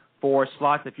 24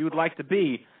 slots. If you would like to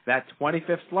be that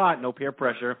 25th slot, no peer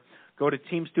pressure, go to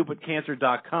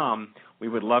teamstupidcancer.com. We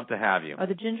would love to have you. Are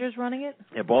the Gingers running it?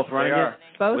 They're both running it.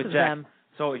 Both with of Jack. them.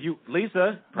 So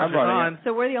Lisa, I'm running on. it.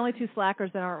 So we're the only two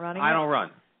slackers that aren't running it? I don't run.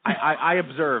 I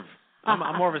observe.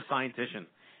 I'm more of a scientician.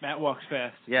 Matt walks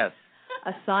fast. Yes.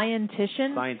 A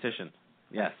scientician? Scientician.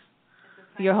 Yes.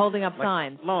 You're holding up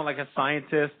signs. No, like a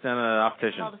scientist and an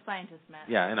optician. Called a scientist, Matt.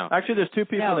 Yeah, I know. Actually, there's two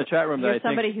people in the chat room that I You're think...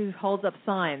 somebody who holds up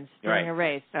signs during a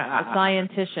race. A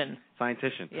scientician.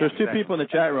 Scientician. Yeah. There's two people in the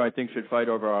chat room I think should fight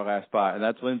over our last spot, and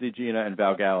that's Lindsay, Gina, and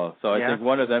Val Gallo. So I think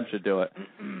one of them should do it.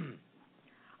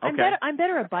 I'm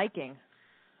better at biking.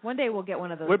 One day we'll get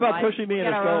one of those. What about rides. pushing me in a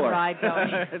our stroller? own ride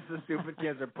going. It's the Stupid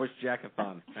Cancer Push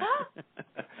Jackathon.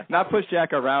 Not push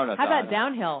Jack around us. How about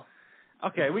downhill?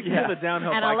 Okay, we can do the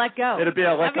downhill and bike. I'll let go. It'll be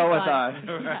a let go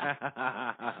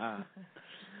on.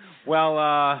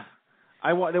 Well,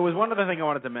 there was one other thing I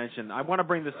wanted to mention. I want to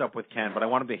bring this up with Ken, but I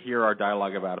wanted to hear our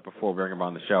dialogue about it before we bring him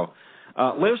on the show.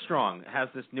 Livestrong has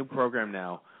this new program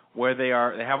now where they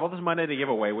have all this money to give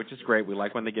away, which is great. We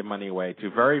like when they give money away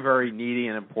to very, very needy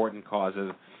and important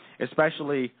causes,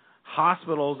 especially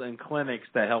hospitals and clinics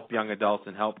that help young adults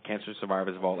and help cancer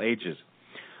survivors of all ages.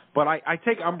 But I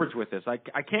take umbrage with this. I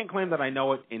can't claim that I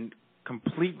know it in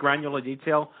complete granular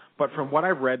detail, but from what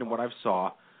I've read and what I've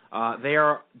saw, they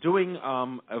are doing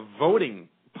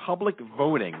public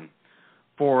voting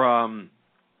for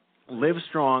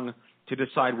Livestrong to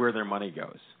decide where their money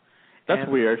goes. That's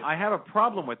weird. I have a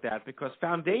problem with that because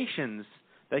foundations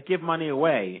that give money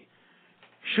away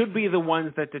should be the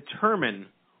ones that determine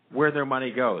where their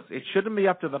money goes. It shouldn't be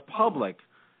up to the public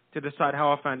to decide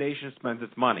how a foundation spends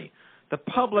its money. The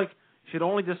public should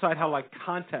only decide how,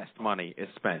 contest money is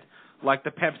spent, like the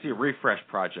Pepsi Refresh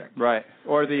Project. Right.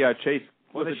 Or the Chase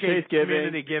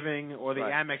Community Giving, or the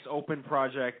Amex Open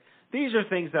Project. These are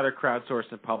things that are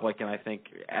crowdsourced in public and I think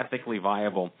ethically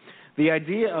viable. The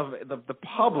idea of the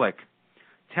public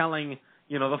telling,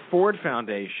 the Ford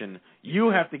Foundation, you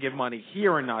have to give money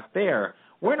here and not there.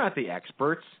 We're not the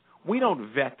experts. We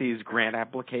don't vet these grant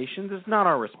applications. It's not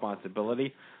our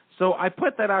responsibility. So I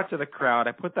put that out to the crowd.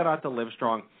 I put that out to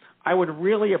Livestrong. I would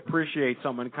really appreciate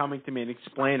someone coming to me and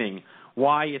explaining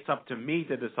why it's up to me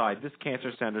to decide this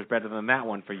cancer center is better than that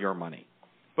one for your money.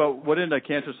 But wouldn't a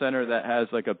cancer center that has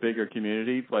a bigger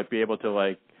community be able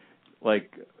to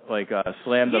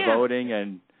slam the voting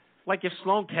and like if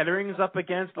Sloan Kettering is up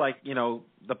against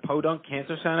the Podunk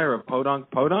Cancer Center or Podunk,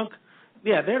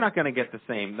 yeah, they're not going to get the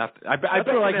same. That's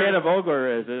where Hannah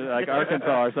Vogler is,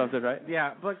 Arkansas or something, right?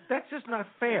 Yeah, but that's just not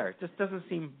fair. It just doesn't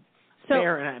seem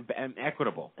fair and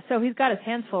equitable. So he's got his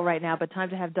hands full right now, but time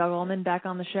to have Doug Ullman back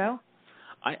on the show?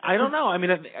 I don't know. I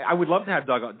mean, I would love to have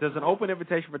Doug on. There's an open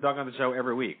invitation for Doug on the show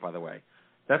every week, by the way.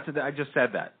 I just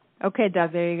said that. Okay,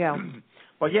 Doug, there you go.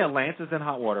 But yeah, Lance is in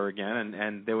hot water again,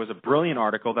 and there was a brilliant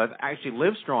article that actually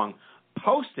Livestrong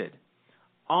posted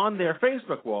on their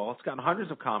Facebook wall. It's gotten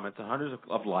hundreds of comments and hundreds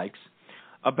of likes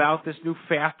about this new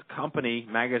Fast Company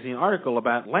magazine article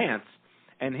about Lance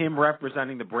and him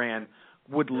representing the brand.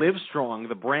 Would Livestrong,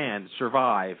 the brand,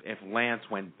 survive if Lance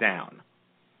went down?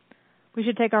 We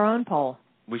should take our own poll.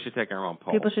 We should take our own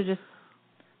poll. People should just.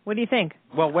 What do you think?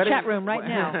 Well, chat room right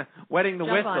now. Wetting the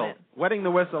Jump whistle. on it. Wetting the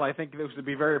whistle. I think this would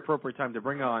be a very appropriate time to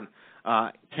bring on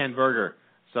Ken Berger.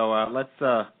 So let's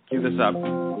cue this up.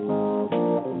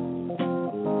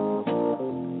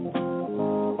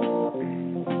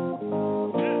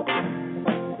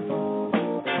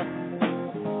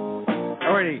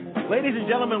 Alrighty, ladies and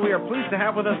gentlemen, we are pleased to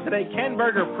have with us today Ken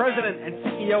Berger, President and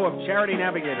CEO of Charity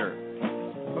Navigator.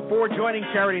 Before joining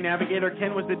Charity Navigator,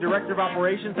 Ken was the Director of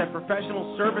Operations at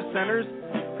Professional Service Centers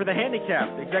for the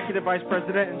Handicapped, Executive Vice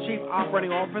President and Chief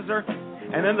Operating Officer,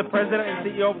 and then the President and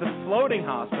CEO of the Floating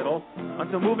Hospital,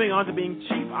 until moving on to being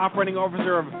Chief Operating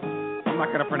Officer of, I'm not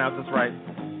going to pronounce this right,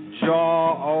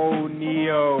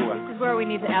 Jaw-O-Neo. This is where we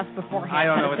need to ask beforehand I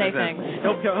don't know how what to say this things. is.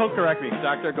 He'll correct me.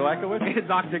 Dr. Galakowicz?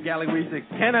 Dr. Galakowicz.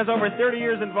 Ken has over 30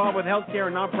 years involved with healthcare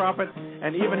and nonprofit,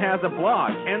 and even has a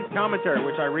blog, Ken's Commentary,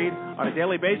 which I read on a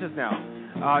daily basis now.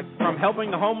 From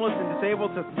helping the homeless and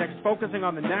disabled to focusing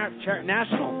on the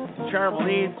national charitable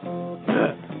needs.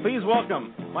 Please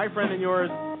welcome my friend and yours,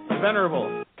 the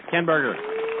Venerable Ken Berger.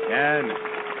 Ken.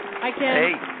 Hi, Ken.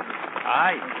 Hey.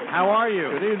 Hi. How are you?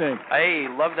 Good evening. Hey,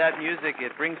 love that music.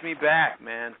 It brings me back,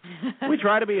 man. We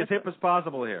try to be as hip as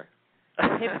possible here.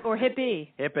 Hip or hippie.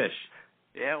 Hippish.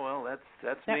 Yeah, well,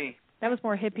 that's me. That was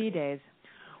more hippie days.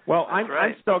 Well, That's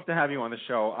right. I'm stoked to have you on the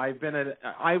show.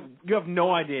 You have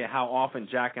no idea how often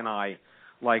Jack and I,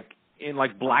 in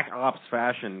Black Ops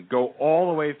fashion, go all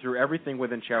the way through everything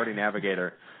within Charity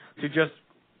Navigator to just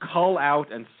cull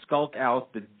out and skulk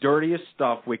out the dirtiest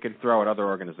stuff we can throw at other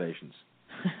organizations.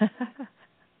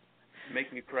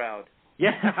 Make me proud.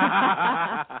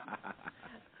 Yeah.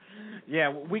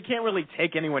 Yeah, we can't really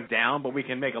take anyone down, but we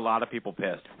can make a lot of people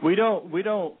pissed. We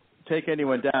don't take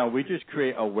anyone down. We just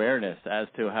create awareness as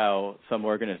to how some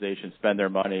organizations spend their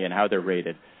money and how they're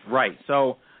rated. Right.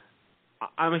 So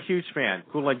I'm a huge fan,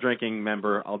 Kool-Aid drinking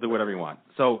member. I'll do whatever you want.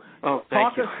 So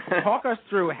talk us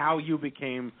through how you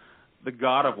became the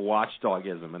god of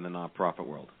watchdogism in the nonprofit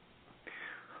world.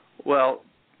 Well,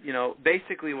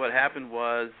 basically what happened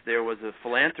was there was a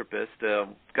philanthropist, a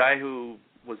guy who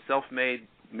was self-made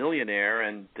millionaire,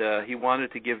 and he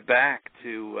wanted to give back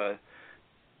through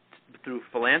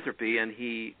philanthropy, and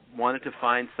he wanted to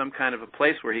find some kind of a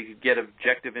place where he could get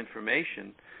objective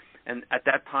information. And at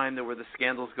that time, there were the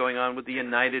scandals going on with the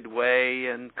United Way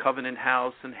and Covenant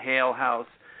House and Hale House,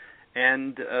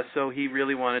 and so he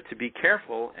really wanted to be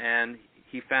careful, and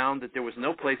he found that there was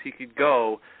no place he could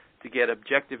go to get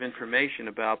objective information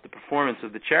about the performance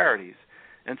of the charities.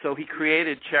 And so he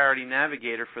created Charity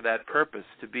Navigator for that purpose,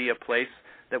 to be a place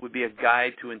that would be a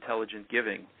guide to intelligent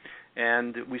giving.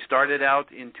 And we started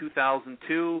out in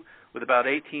 2002 with about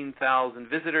 18,000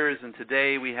 visitors, and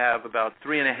today we have about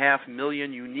 3.5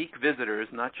 million unique visitors,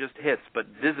 not just hits, but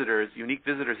unique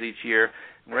visitors each year.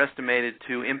 And we're estimated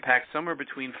to impact somewhere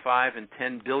between $5 and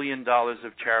 $10 billion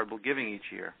of charitable giving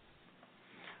each year.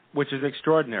 Which is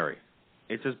extraordinary.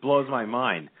 It just blows my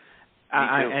mind.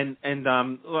 I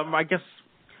guess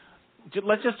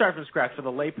let's just start from scratch for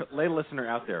the lay listener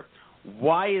out there.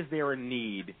 Why is there a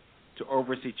need to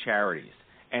oversee charities?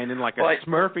 And in a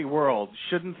Smurfy world,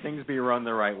 shouldn't things be run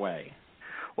the right way?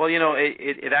 Well,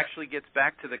 it actually gets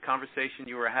back to the conversation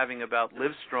you were having about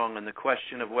Livestrong and the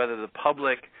question of whether the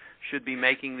public should be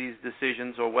making these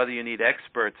decisions or whether you need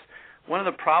experts. One of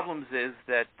the problems is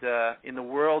that in the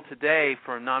world today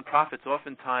for nonprofits,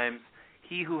 oftentimes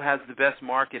he who has the best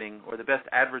marketing or the best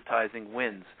advertising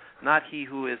wins, not he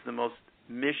who is the most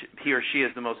he or she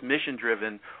is the most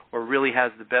mission-driven or really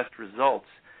has the best results.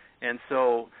 And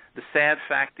so the sad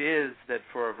fact is that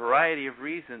for a variety of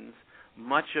reasons,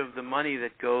 much of the money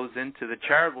that goes into the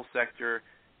charitable sector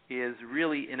is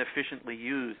really inefficiently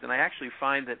used. And I actually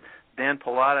find that Dan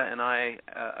Pallotta and I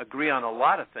agree on a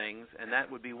lot of things, and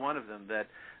that would be one of them, that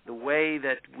the way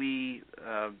that we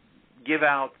give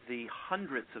out the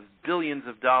hundreds of billions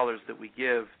of dollars that we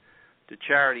give to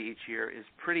charity each year is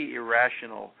pretty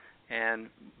irrational and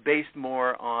based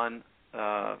more on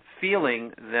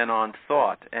feeling than on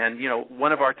thought. And,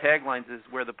 one of our taglines is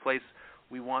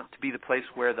we want to be the place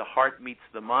where the heart meets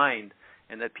the mind,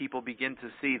 and that people begin to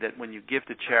see that when you give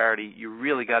to charity, you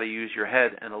really got to use your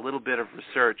head, and a little bit of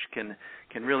research can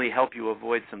really help you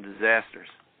avoid some disasters.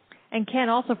 And Ken,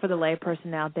 also for the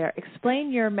layperson out there,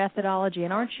 explain your methodology.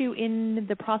 And aren't you in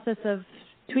the process of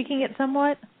tweaking it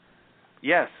somewhat?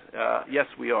 Yes, yes,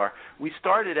 we are. We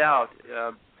started out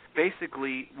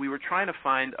basically we were trying to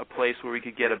find a place where we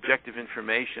could get objective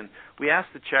information. We asked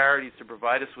the charities to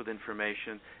provide us with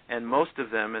information, and most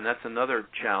of them, and that's another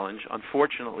challenge,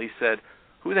 unfortunately said,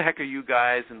 who the heck are you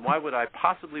guys, and why would I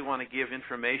possibly want to give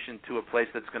information to a place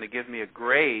that's going to give me a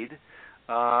grade?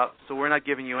 So we're not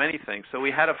giving you anything. So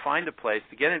we had to find a place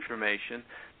to get information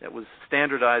that was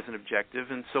standardized and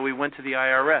objective, and so we went to the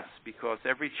IRS, because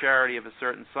every charity of a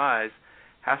certain size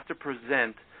has to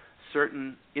present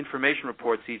certain information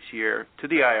reports each year to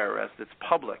the IRS that's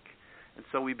public. And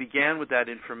so we began with that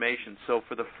information. So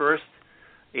for the first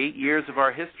 8 years of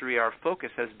our history, our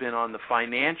focus has been on the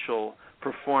financial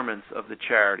performance of the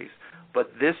charities.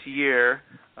 But this year,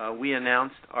 we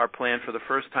announced our plan for the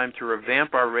first time to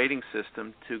revamp our rating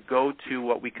system to go to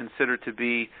what we consider to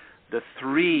be the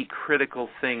 3 critical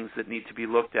things that need to be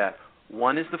looked at.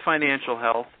 One is the financial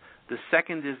health. The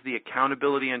second is the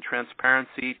accountability and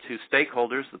transparency to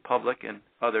stakeholders, the public and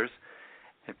others,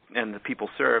 and the people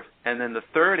served. And then the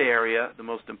third area, the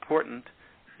most important,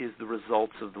 is the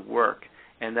results of the work.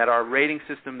 And that our rating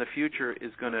system in the future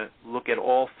is going to look at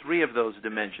all 3 of those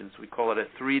dimensions. We call it a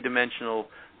 3-dimensional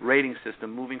rating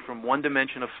system, moving from one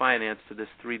dimension of finance to this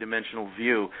 3-dimensional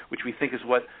view, which we think is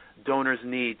what donors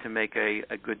need to make a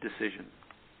good decision.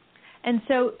 And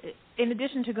so, in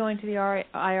addition to going to the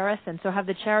IRS, then, so have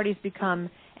the charities become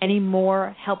any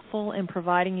more helpful in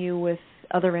providing you with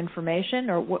other information,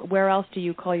 or where else do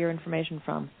you call your information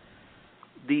from?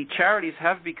 The charities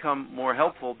have become more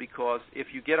helpful because if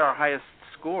you get our highest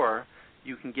score,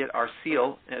 you can get our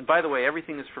seal. And by the way,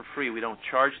 everything is for free. We don't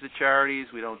charge the charities.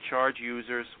 We don't charge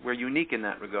users. We're unique in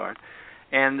that regard.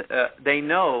 And they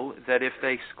know that if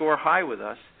they score high with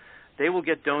us, they will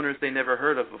get donors they never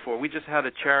heard of before. We just had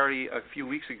a charity a few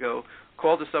weeks ago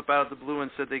called us up out of the blue and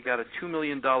said they got a $2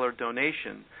 million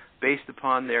donation based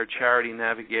upon their Charity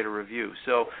Navigator review.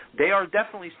 So they are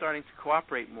definitely starting to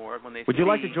cooperate more when they Would you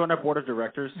like to join our board of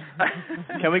directors?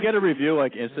 Can we get a review,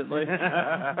 like, instantly?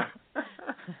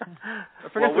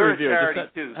 Well, we're a charity,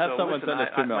 too. Have so someone listen, send us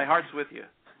 2 my heart's with you.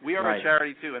 We are right. a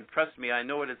charity, too, and trust me, I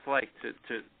know what it's like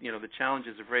to the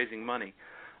challenges of raising money.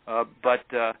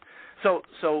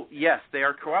 So yes, they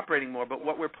are cooperating more, but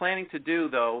what we're planning to do,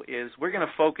 though, is we're going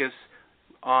to focus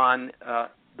on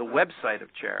the website of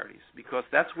charities, because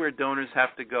that's where donors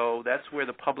have to go, that's where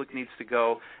the public needs to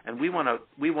go, and we want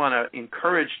to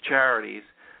encourage charities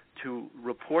to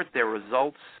report their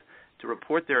results, to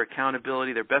report their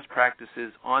accountability, their best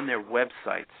practices on their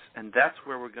websites, and that's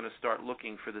where we're going to start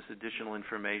looking for this additional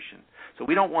information. So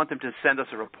we don't want them to send us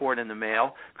a report in the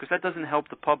mail, because that doesn't help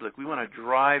the public. We want to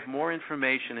drive more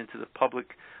information into the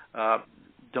public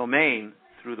domain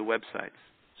through the websites.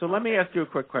 So let me ask you a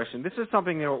quick question. This is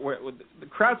something that the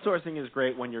crowdsourcing is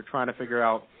great when you're trying to figure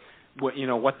out what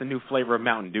the new flavor of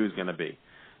Mountain Dew is going to be.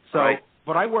 So, right.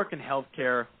 But I work in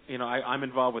healthcare. I'm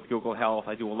involved with Google Health.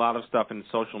 I do a lot of stuff in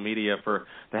social media for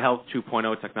the Health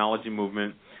 2.0 technology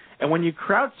movement. And when you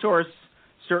crowdsource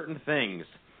certain things,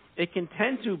 it can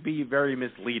tend to be very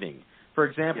misleading. For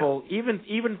example,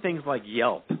 even things like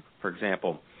Yelp, for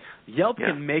example. Yelp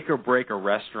can make or break a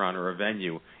restaurant or a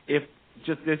venue if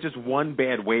there's just one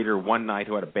bad waiter one night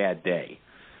who had a bad day.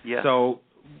 Yeah. So,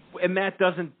 and that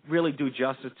doesn't really do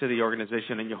justice to the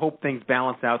organization, and you hope things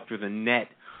balance out through the net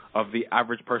of the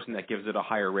average person that gives it a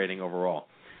higher rating overall.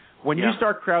 When you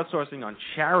start crowdsourcing on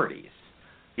charities,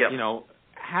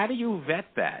 how do you vet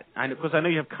that? Because I know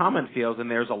you have comment fields,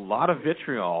 and there's a lot of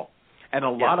vitriol and a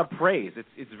lot of praise.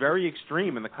 It's very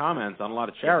extreme in the comments on a lot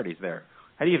of charities there.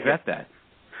 How do you vet that?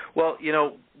 Well,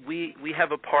 we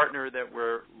have a partner that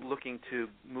we're looking to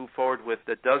move forward with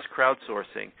that does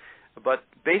crowdsourcing. But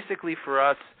basically for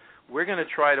us, we're going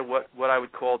to try to what I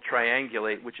would call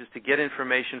triangulate, which is to get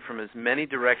information from as many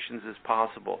directions as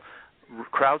possible.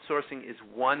 Crowdsourcing is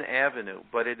one avenue,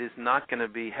 but it is not going to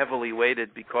be heavily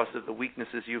weighted because of the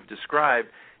weaknesses you've described.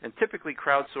 And typically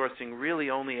crowdsourcing really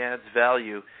only adds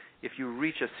value if you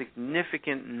reach a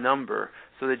significant number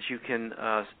so that you can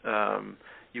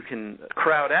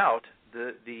crowd out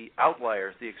the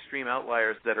outliers, the extreme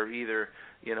outliers that are either,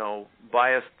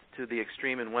 biased to the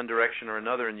extreme in one direction or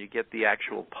another, and you get the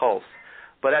actual pulse.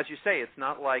 But as you say, it's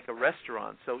not like a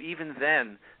restaurant. So even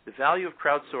then, the value of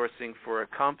crowdsourcing for a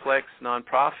complex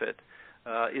nonprofit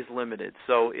is limited.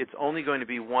 So it's only going to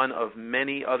be one of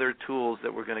many other tools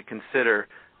that we're going to consider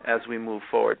as we move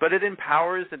forward. But it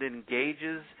empowers and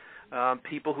engages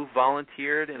people who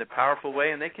volunteered in a powerful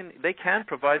way, and they can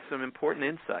provide some important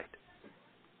insight.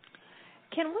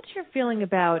 Ken, what's your feeling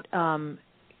about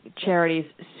charities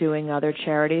suing other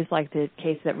charities, like the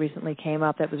case that recently came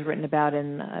up that was written about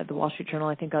in the Wall Street Journal,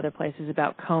 I think other places,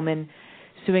 about Komen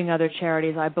suing other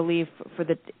charities, I believe, for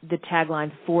the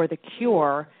tagline, "For the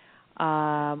Cure."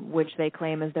 which they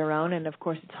claim as their own. And, of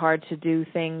course, it's hard to do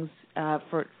things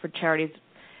for charities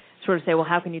sort of say, well,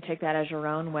 how can you take that as your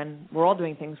own when we're all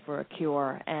doing things for a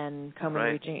cure and coming,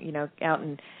 reaching, out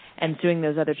and doing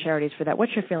those other charities for that.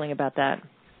 What's your feeling about that?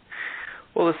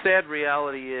 Well, the sad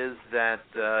reality is that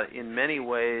in many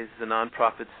ways the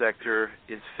nonprofit sector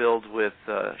is filled with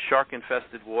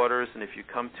shark-infested waters, and if you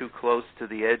come too close to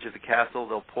the edge of the castle,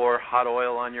 they'll pour hot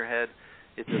oil on your head.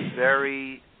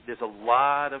 There's a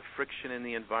lot of friction in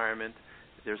the environment.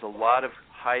 There's a lot of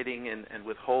hiding and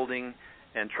withholding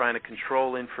and trying to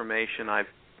control information. I've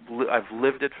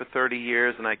lived it for 30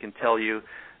 years, and I can tell you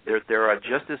there are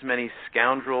just as many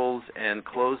scoundrels and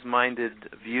closed-minded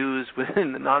views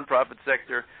within the nonprofit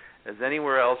sector as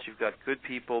anywhere else. You've got good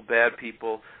people, bad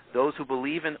people, those who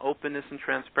believe in openness and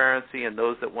transparency, and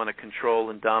those that want to control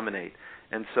and dominate.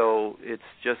 And so it's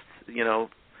just,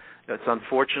 it's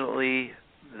unfortunately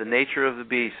the nature of the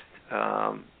beast,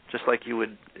 just like you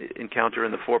would encounter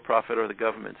in the for-profit or the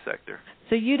government sector.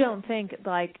 So you don't think,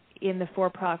 like, in the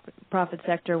for-profit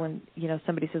sector, when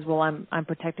somebody says, "Well, I'm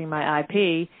protecting my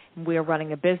IP, and we are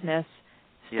running a business,"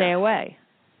 stay away.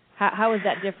 How is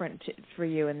that different for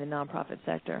you in the nonprofit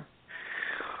sector?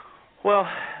 Well,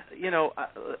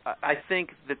 I think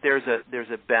that there's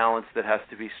a balance that has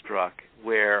to be struck,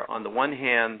 where on the one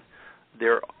hand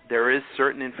there is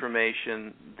certain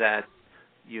information that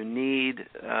you need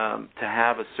to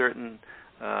have a certain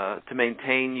to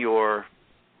maintain your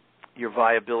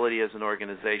viability as an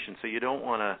organization. So you don't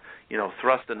want to,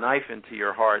 thrust a knife into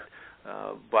your heart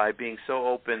by being so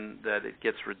open that it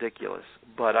gets ridiculous.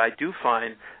 But I do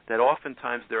find that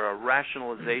oftentimes there are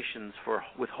rationalizations for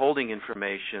withholding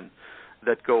information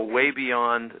that go way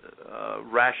beyond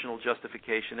rational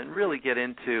justification and really get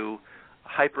into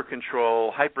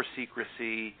hyper-control,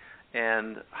 hyper-secrecy,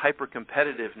 and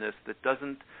hyper-competitiveness that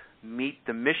doesn't meet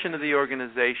the mission of the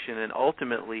organization and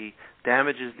ultimately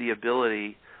damages the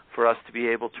ability for us to be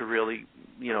able to really,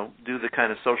 do the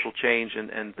kind of social change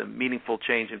and the meaningful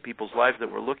change in people's lives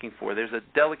that we're looking for. There's a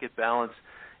delicate balance.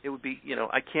 It would be,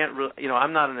 I can't really,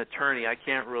 I'm not an attorney. I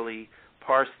can't really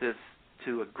parse this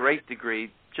to a great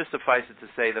degree. Just suffice it to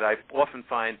say that I often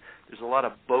find there's a lot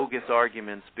of bogus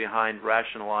arguments behind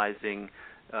rationalizing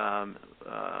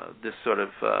this sort of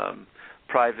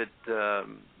private,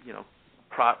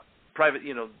 private,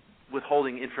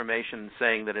 withholding information,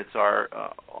 saying that it's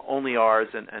only ours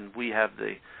and we have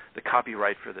the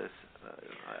copyright for this.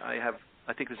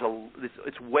 I think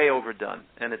it's way overdone,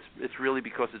 and it's really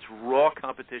because it's raw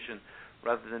competition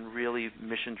rather than really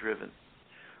mission driven.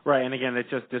 Right, and again, it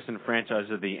just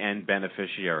disenfranchises the end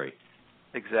beneficiary.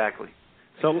 Exactly.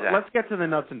 So let's get to the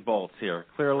nuts and bolts here.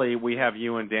 Clearly, we have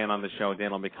you and Dan on the show.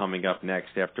 Dan will be coming up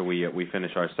next after we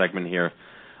finish our segment here,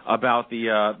 about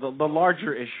the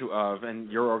larger issue of,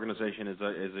 and your organization is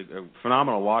a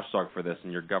phenomenal watchdog for this,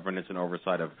 and your governance and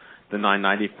oversight of the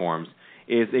 990 forms,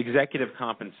 is executive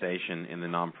compensation in the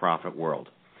nonprofit world.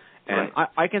 And right.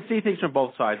 I can see things from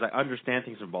both sides. I understand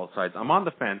things from both sides. I'm on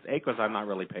the fence, A, because I'm not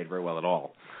really paid very well at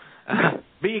all.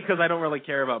 B, because I don't really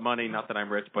care about money. Not that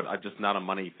I'm rich, but I'm just not a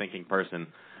money-thinking person.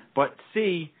 But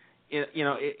C,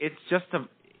 it's just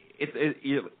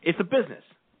it's a business.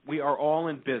 We are all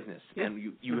in business,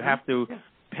 and you have to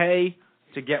pay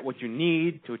to get what you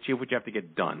need to achieve what you have to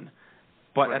get done.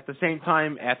 But at the same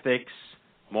time, ethics,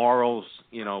 morals,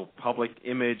 public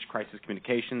image, crisis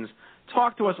communications.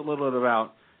 Talk to us a little bit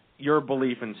about your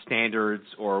belief in standards,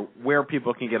 or where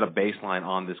people can get a baseline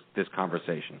on this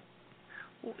conversation.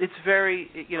 Well, it's very,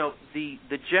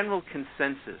 the general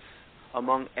consensus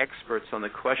among experts on the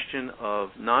question of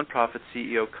nonprofit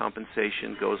CEO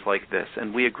compensation goes like this,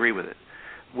 and we agree with it,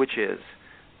 which is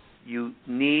you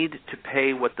need to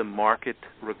pay what the market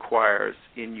requires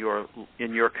in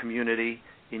your community,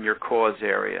 in your cause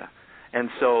area. And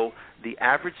so the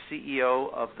average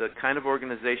CEO of the kind of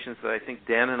organizations that I think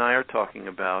Dan and I are talking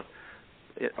about,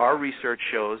 our research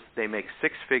shows they make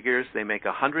six figures. They make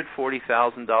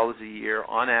 $140,000 a year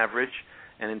on average,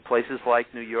 and in places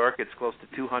like New York, it's close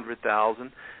to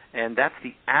 $200,000, and that's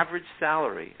the average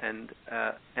salary. And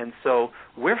so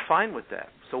we're fine with that.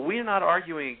 So we're not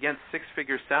arguing against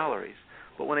six-figure salaries.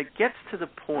 But when it gets to the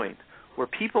point where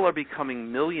people are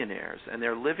becoming millionaires and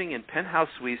they're living in penthouse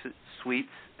suites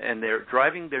and they're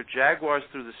driving their Jaguars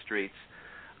through the streets,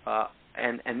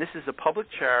 and this is a public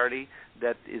charity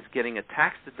that is getting a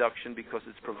tax deduction because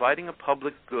it's providing a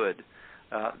public good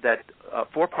that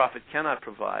for-profit cannot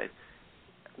provide,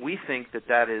 we think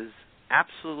that is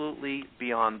absolutely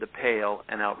beyond the pale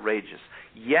and outrageous.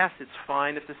 Yes, it's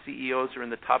fine if the CEOs are in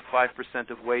the top 5%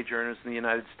 of wage earners in the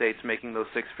United States making those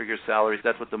six-figure salaries.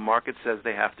 That's what the market says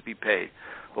they have to be paid.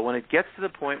 But when it gets to the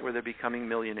point where they're becoming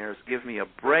millionaires, give me a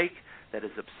break. That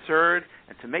is absurd.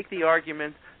 And to make the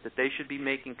argument that they should be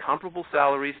making comparable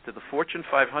salaries to the Fortune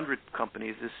 500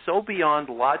 companies is so beyond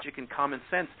logic and common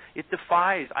sense, it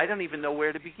defies. I don't even know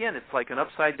where to begin. It's like an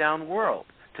upside-down world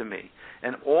to me.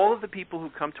 And all of the people who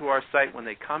come to our site, when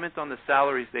they comment on the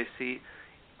salaries they see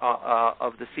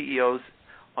of the CEOs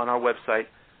on our website,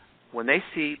 when they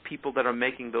see people that are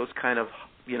making those kind of,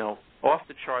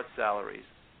 off-the-chart salaries,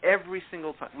 every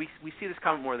single time, we see this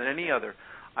comment more than any other.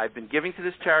 I've been giving to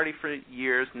this charity for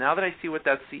years. Now that I see what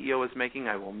that CEO is making,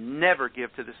 I will never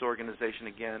give to this organization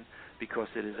again because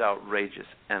it is outrageous.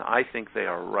 And I think they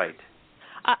are right.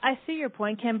 I see your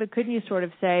point, Ken, but couldn't you sort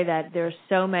of say that there's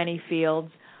so many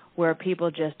fields where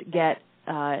people just get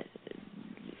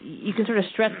you can sort of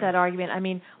stretch that argument. I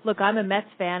mean, look, I'm a Mets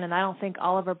fan, and I don't think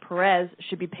Oliver Perez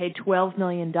should be paid $12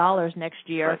 million next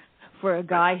year for a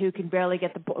guy who can barely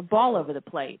get the ball over the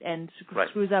plate and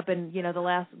screws up and, the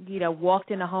last,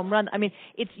 walked in a home run. I mean,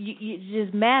 it's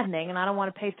just maddening, and I don't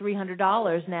want to pay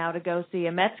 $300 now to go see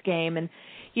a Mets game. And,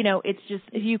 it's just,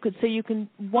 you can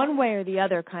one way or the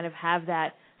other kind of have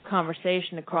that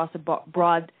conversation across a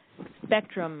broad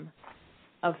spectrum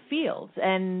of fields.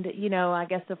 And, I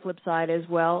guess the flip side is,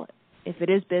 well, if it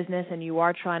is business and you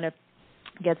are trying to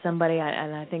get somebody,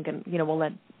 and I think, we'll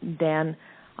let Dan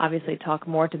obviously talk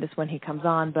more to this when he comes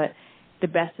on, but the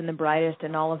best and the brightest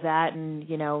and all of that, and,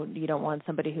 you don't want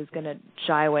somebody who's going to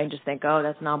shy away and just think, oh,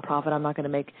 that's nonprofit, I'm not going to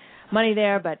make money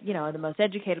there, but, the most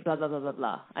educated, blah, blah, blah, blah,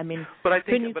 blah. I mean, But I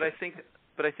think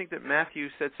that Matthew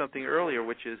said something earlier,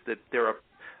 which is that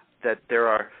there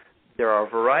are a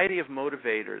variety of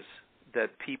motivators that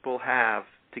people have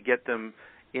to get them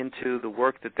into the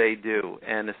work that they do.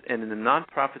 And in the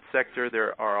nonprofit sector,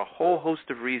 there are a whole host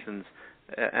of reasons,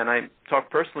 and I talk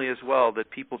personally as well, that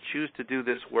people choose to do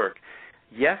this work.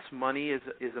 Yes, money is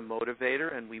a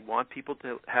motivator, and we want people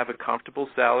to have a comfortable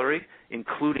salary,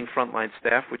 including frontline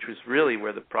staff, which was really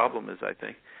where the problem is, I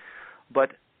think.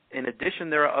 But in addition,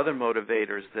 there are other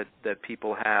motivators that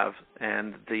people have,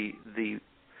 and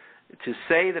to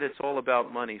say that it's all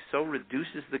about money so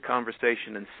reduces the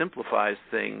conversation and simplifies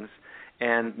things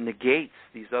and negates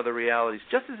these other realities,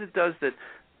 just as it does that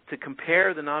to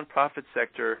compare the nonprofit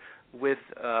sector with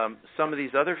some of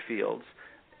these other fields.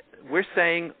 We're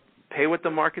saying pay what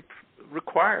the market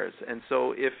requires. And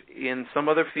so if in some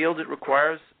other field it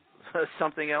requires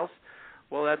something else,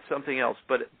 well, that's something else.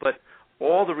 But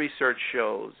all the research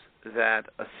shows that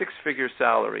a six-figure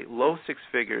salary, low six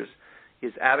figures,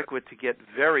 is adequate to get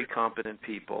very competent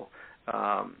people.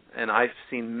 And I've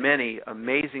seen many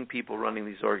amazing people running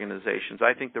these organizations.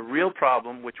 I think the real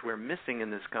problem, which we're missing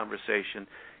in this conversation,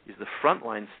 is the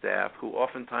frontline staff, who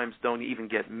oftentimes don't even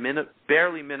get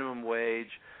barely minimum wage,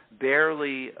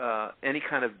 barely any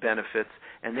kind of benefits,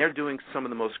 and they're doing some of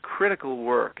the most critical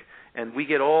work. And we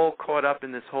get all caught up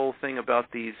in this whole thing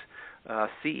about these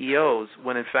CEOs,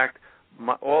 when in fact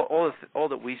all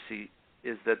that we see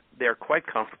is that they're quite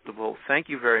comfortable. Thank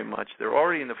you very much. They're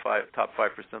already in the top 5%.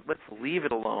 Let's leave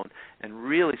it alone and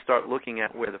really start looking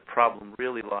at where the problem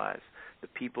really lies, the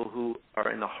people who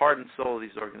are in the heart and soul of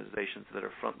these organizations that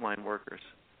are frontline workers.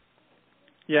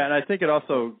 Yeah, and I think it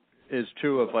also is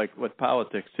true of, like, with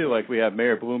politics, too. Like, we have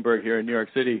Mayor Bloomberg here in New York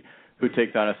City who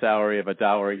takes on a salary of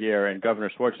 $1 a year, and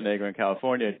Governor Schwarzenegger in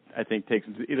California, I think, takes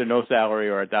either no salary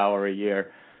or $1 a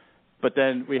year. But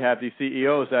then we have these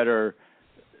CEOs that are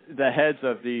the heads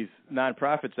of these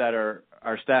nonprofits that are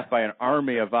staffed by an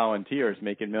army of volunteers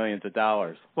making millions of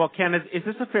dollars. Well, Ken, is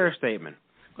this a fair statement?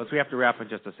 Because we have to wrap in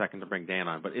just a second to bring Dan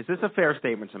on. But is this a fair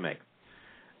statement to make?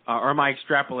 Or am I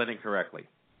extrapolating correctly?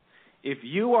 If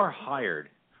you are hired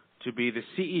to be the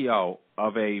CEO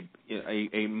of a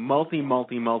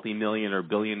multi-million or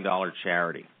billion-dollar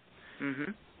charity,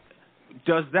 mm-hmm.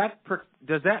 does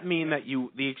that mean that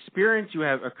the experience you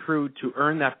have accrued to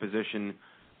earn that position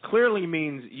clearly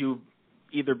means you've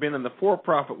either been in the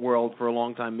for-profit world for a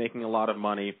long time making a lot of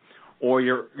money, or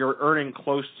you're earning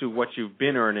close to what you've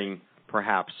been earning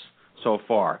perhaps so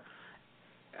far,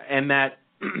 and that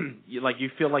you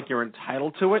feel like you're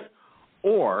entitled to it?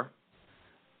 Or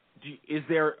is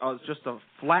there just a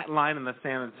flat line in the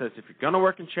sand that says if you're going to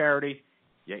work in charity,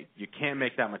 you can't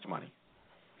make that much money?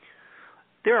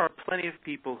 There are plenty of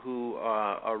people who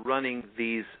are running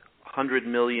these 100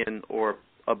 million or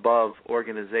above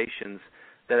organizations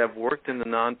that have worked in the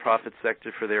nonprofit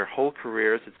sector for their whole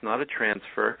careers. It's not a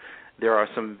transfer. There are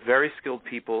some very skilled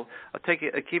people. I'll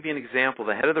give you an example.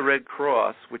 The head of the Red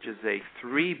Cross, which is a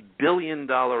 $3 billion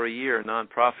a year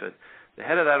nonprofit, the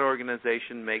head of that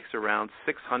organization makes around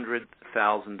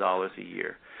 $600,000 a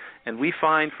year. And we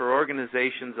find for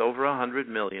organizations over $100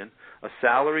 million, a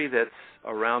salary that's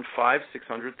around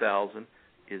 $600,000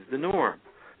 is the norm.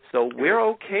 So we're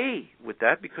okay with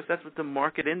that because that's what the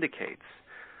market indicates.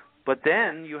 But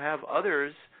then you have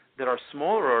others that are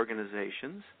smaller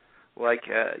organizations, like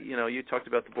you talked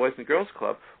about the Boys and Girls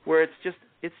Club, where it's just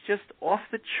off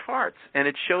the charts, and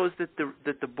it shows that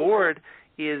the board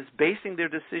is basing their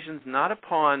decisions not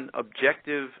upon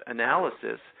objective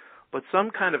analysis, but some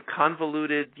kind of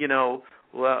convoluted,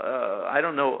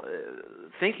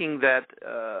 thinking that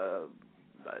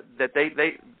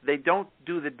they don't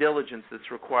do the diligence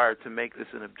that's required to make this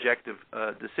an objective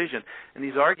decision. And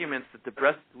these arguments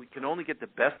that we can only get the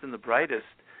best and the brightest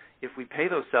if we pay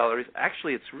those salaries,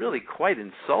 actually it's really quite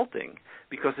insulting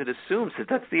because it assumes that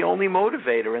that's the only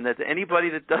motivator and that anybody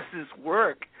that does this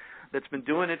work that's been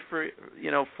doing it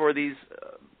for these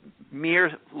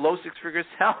mere low six-figure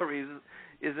salaries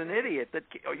is an idiot that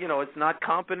it's not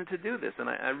competent to do this. And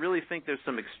I really think there's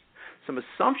some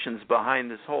assumptions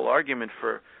behind this whole argument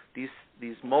for these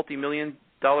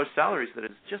multi-million-dollar salaries that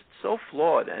is just so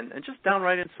flawed and just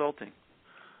downright insulting.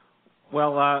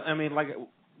 Well,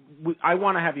 I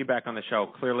want to have you back on the show.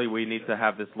 Clearly, we need to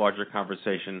have this larger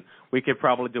conversation. We could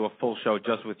probably do a full show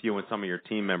just with you and some of your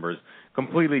team members,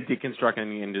 completely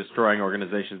deconstructing and destroying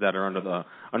organizations that are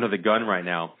under the gun right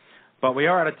now. But we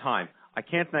are out of time. I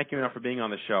can't thank you enough for being on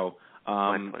the show.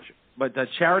 My pleasure. But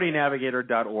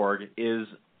charitynavigator.org is,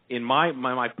 in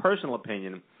my personal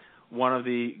opinion, one of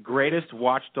the greatest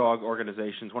watchdog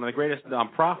organizations, one of the greatest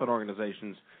nonprofit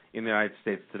organizations in the United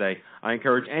States today. I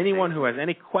encourage anyone who has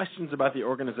any questions about the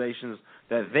organizations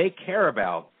that they care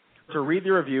about to read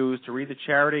the reviews, to read the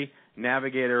Charity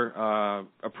Navigator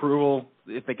approval.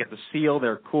 If they get the seal,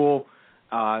 they're cool.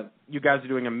 You guys are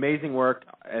doing amazing work,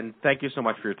 and thank you so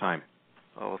much for your time.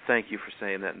 Oh, thank you for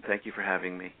saying that, and thank you for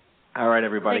having me. All right,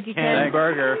 everybody. Thank you, Ken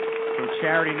Berger from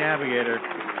Charity Navigator.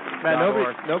 Man,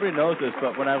 nobody knows this,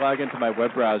 but when I log into my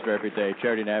web browser every day,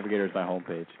 Charity Navigator is my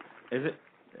homepage. Is it?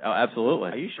 Oh,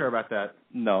 absolutely. Are you sure about that?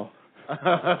 No.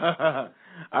 All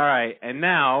right, and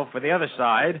now for the other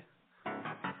side.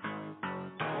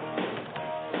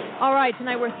 All right,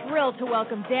 tonight we're thrilled to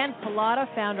welcome Dan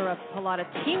Pallotta, founder of Pallotta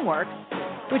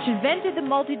Teamworks, which invented the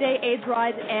multi-day AIDS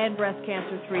Rise and Breast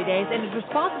Cancer 3 Days and is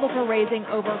responsible for raising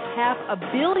over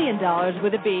 $500 million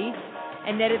with a B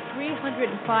and netted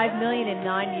 $305 million in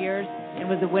 9 years and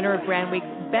was the winner of Grand Week's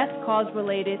Best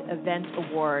Cause-Related Event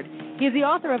Award. He is the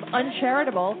author of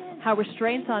Uncharitable, How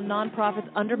Restraints on Nonprofits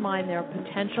Undermine Their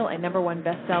Potential, a #1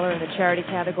 bestseller in the charity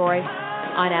category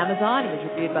on Amazon. It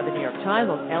was reviewed by the New York Times,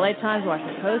 LA Times,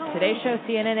 Washington Post, Today Show,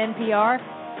 CNN, NPR.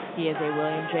 He is a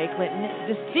William J. Clinton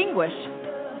distinguished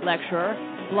lecturer,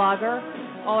 blogger,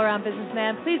 all-around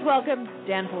businessman. Please welcome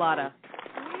Dan Pallotta.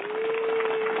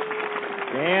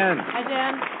 Dan. Hi,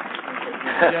 Dan.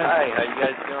 Hi, how you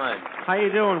guys doing? How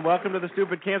you doing? Welcome to the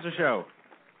Stupid Cancer Show.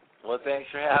 Well, thanks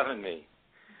for having me.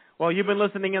 Well, you've been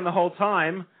listening in the whole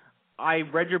time. I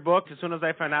read your book. As soon as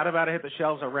I found out about it, hit the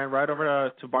shelves, I ran right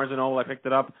over to Barnes & Noble. I picked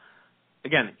it up.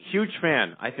 Again, huge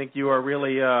fan. I think you are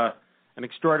really an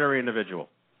extraordinary individual.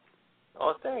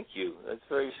 Oh, thank you. That's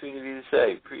very sweet of you to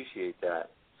say. Appreciate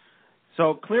that.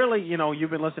 So clearly,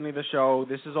 you've been listening to the show.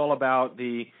 This is all about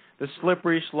the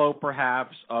slippery slope,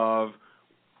 perhaps, of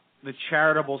the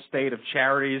charitable state of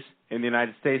charities in the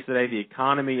United States today, the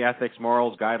economy, ethics,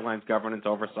 morals, guidelines, governance,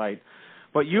 oversight.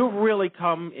 But you've really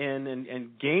come in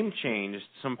and game-changed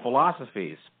some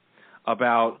philosophies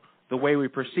about the way we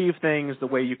perceive things, the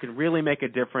way you can really make a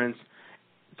difference.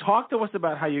 Talk to us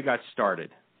about how you got started.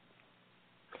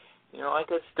 I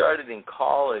got started in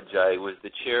college. I was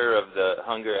the chair of the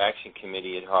Hunger Action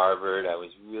Committee at Harvard. I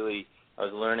was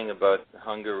learning about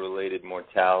hunger-related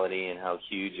mortality and how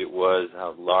huge it was,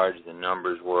 how large the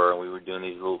numbers were, and we were doing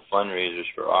these little fundraisers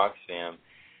for Oxfam.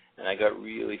 And I got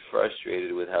really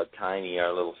frustrated with how tiny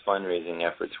our little fundraising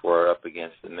efforts were up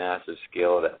against the massive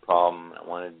scale of that problem. I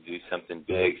wanted to do something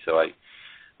big, so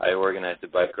I organized a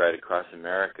bike ride across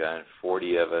America, and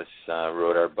 40 of us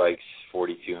rode our bikes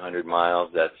 4,200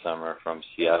 miles that summer from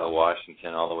Seattle,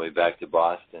 Washington, all the way back to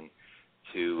Boston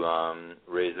to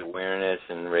raise awareness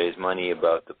and raise money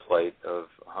about the plight of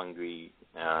hungry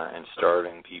and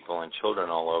starving people and children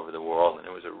all over the world. And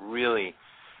it was a really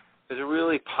a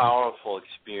really powerful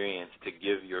experience to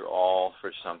give your all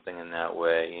for something in that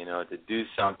way, you know, to do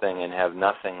something and have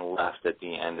nothing left at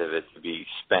the end of it, to be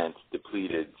spent,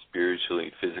 depleted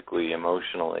spiritually, physically,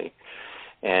 emotionally.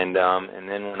 And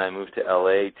then when I moved to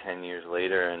LA 10 years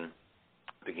later and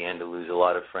began to lose a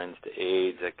lot of friends to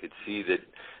AIDS, I could see that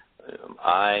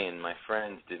I and my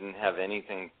friends didn't have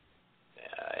anything,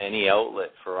 any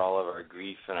outlet for all of our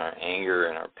grief and our anger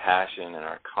and our passion and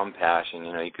our compassion.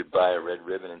 You know, you could buy a red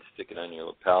ribbon and stick it on your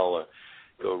lapel, or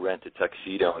go rent a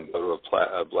tuxedo and go to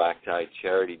a black-tie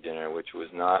charity dinner, which was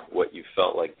not what you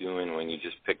felt like doing when you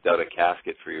just picked out a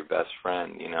casket for your best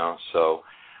friend, you know. So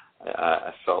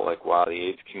I felt like, wow, the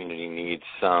AIDS community needs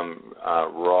some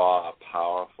raw,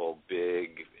 powerful,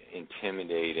 big,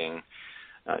 intimidating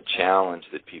challenge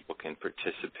that people can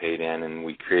participate in, and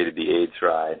we created the AIDS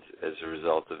Rides as a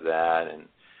result of that, and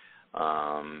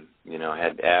you know,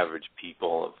 had average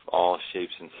people of all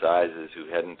shapes and sizes who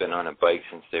hadn't been on a bike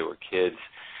since they were kids,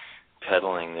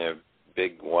 pedaling their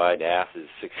big wide asses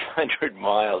 600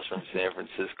 miles from San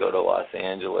Francisco to Los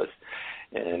Angeles,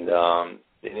 and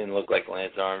they didn't look like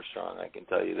Lance Armstrong, I can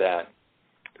tell you that.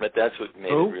 But that's what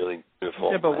made it really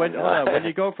beautiful. Yeah, but when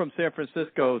you go from San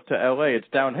Francisco to LA, it's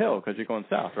downhill because you're going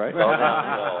south, right? It's all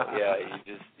downhill. Yeah,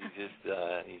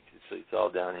 it's all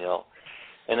downhill.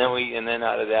 And then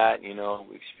out of that, you know,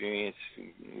 we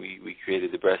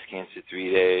created the Breast Cancer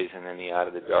 3 Days, and then the Out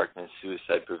of the Darkness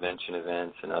suicide prevention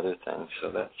events and other things.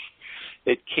 So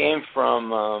it came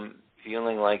from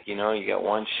feeling like, you know, you got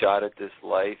one shot at this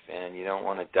life and you don't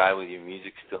want to die with your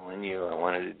music still in you. I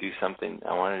wanted to do something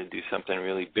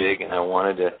really big, and I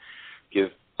wanted to give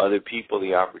other people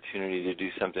the opportunity to do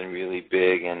something really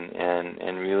big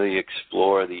and really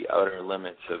explore the outer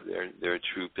limits of their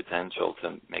true potential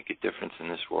to make a difference in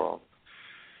this world.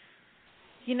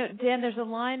 You know, Dan, there's a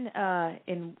line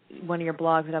in one of your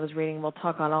blogs that I was reading. We'll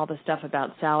talk on all the stuff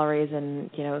about salaries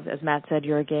and, you know, as Matt said,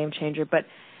 you're a game changer. But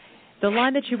the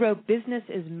line that you wrote, business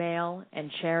is male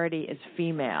and charity is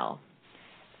female.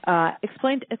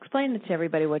 Explain it to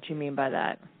everybody what you mean by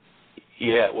that.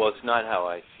 Yeah, well, it's not how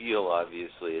I feel,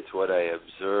 obviously. It's what I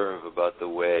observe about the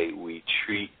way we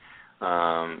treat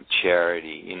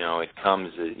charity. You know, it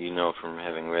comes, you know, from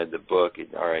having read the book.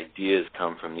 Our ideas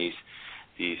come from these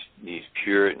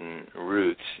Puritan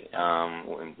roots.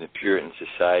 When the Puritan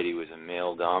society was a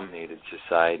male-dominated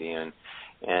society, and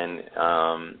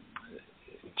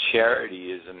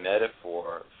charity is a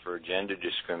metaphor for gender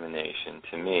discrimination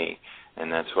to me,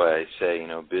 and that's why I say, you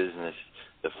know, business,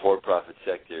 the for-profit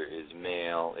sector is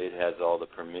male. It has all the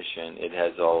permission. It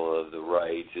has all of the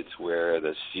rights. It's where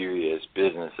the serious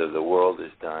business of the world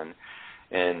is done,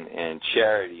 and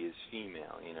charity is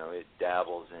female. You know, it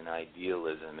dabbles in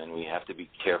idealism, and we have to be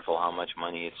careful how much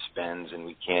money it spends, and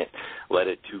we can't let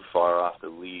it too far off the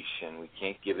leash, and we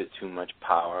can't give it too much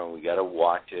power, and we got to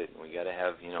watch it, and we got to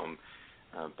have, you know,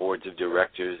 boards of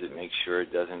directors that make sure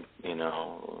it doesn't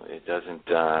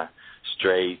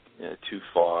stray too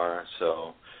far.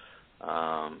 So,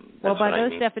 well, by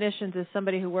those definitions, as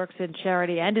somebody who works in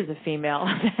charity and is a female,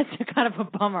 that's kind of a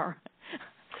bummer.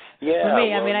 Yeah, for me,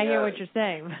 well, I mean, I hear what you're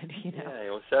saying, but you know. Yeah,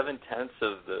 well, 7/10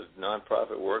 of the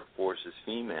nonprofit workforce is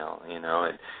female. You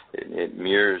know, it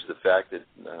mirrors the fact that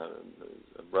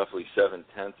roughly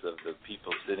 7/10 of the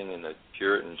people sitting in the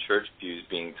Puritan church pews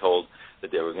being told that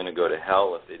they were going to go to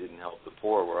hell if they didn't help the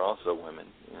poor were also women.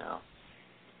 You know.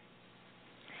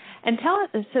 And tell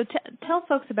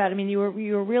folks about. I mean, you were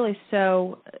really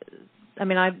so. I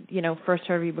mean, I first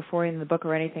heard of you before in the book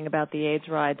or anything about the AIDS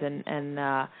rides, and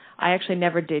I actually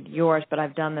never did yours, but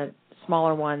I've done the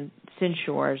smaller one since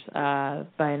yours by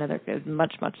another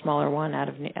much smaller one out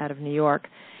of New York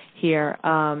here.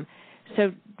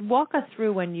 So walk us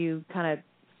through when you kind of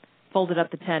folded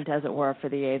up the tent, as it were, for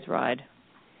the AIDS ride.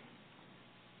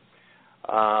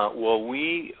 Well,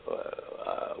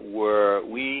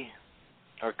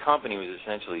 our company was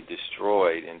essentially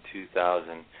destroyed in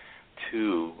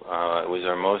 2002. It was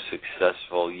our most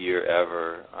successful year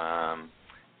ever.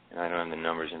 And I don't have the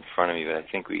numbers in front of me, but I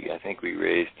think we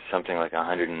raised something like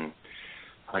 $170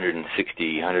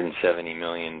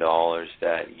 million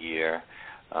that year.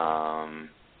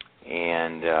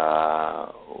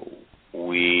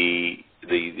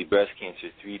 The Breast Cancer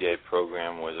 3-Day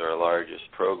program was our largest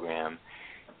program,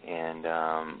 and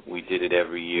we did it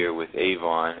every year with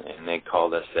Avon, and they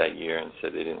called us that year and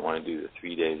said they didn't want to do the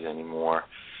 3 days anymore.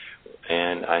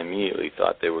 And I immediately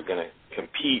thought they were going to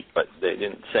compete, but they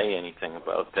didn't say anything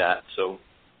about that. So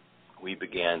we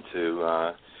began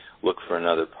to look for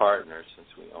another partner, since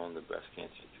we owned the Breast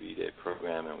Cancer 3-Day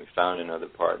program, and we found another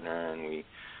partner, and we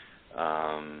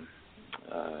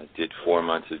did 4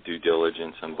 months of due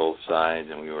diligence on both sides,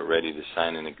 and we were ready to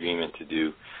sign an agreement to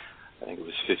do, I think it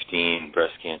was 15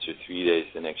 breast cancer 3 days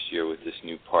the next year with this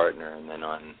new partner. And then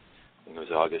on, I think it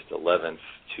was August 11th,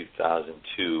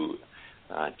 2002,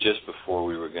 just before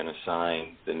we were going to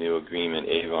sign the new agreement,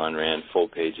 Avon ran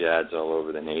full-page ads all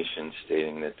over the nation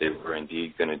stating that they were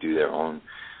indeed going to do their own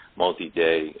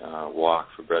multi-day walk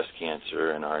for breast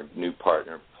cancer, and our new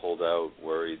partner pulled out,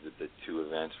 worried that the two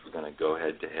events were going to go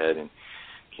head-to-head and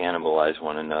cannibalize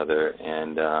one another.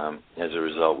 And as a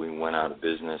result, we went out of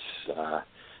business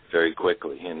very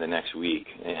quickly in the next week,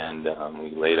 and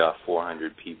we laid off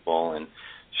 400 people and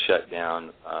shut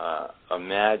down a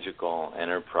magical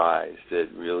enterprise that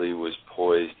really was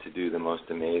poised to do the most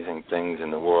amazing things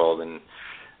in the world, and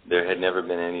there had never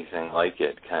been anything like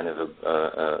it, kind of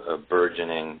a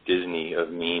burgeoning Disney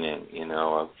of meaning, you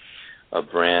know, a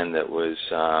brand that was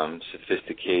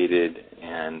sophisticated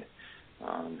and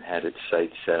had its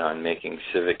sights set on making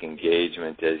civic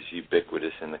engagement as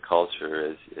ubiquitous in the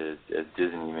culture as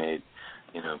Disney made,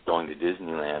 you know, going to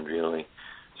Disneyland, really.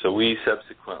 So we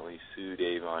subsequently sued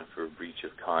Avon for a breach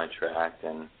of contract,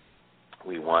 and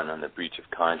we won on the breach of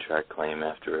contract claim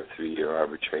after a 3-year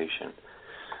arbitration.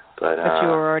 But you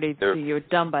were you were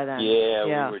done by then. Yeah,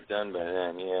 we were done by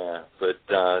then, yeah. But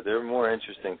there are more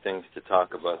interesting things to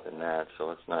talk about than that, so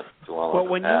let's not dwell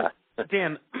on that.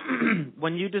 Dan,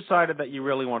 when you decided that you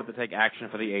really wanted to take action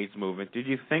for the AIDS movement, did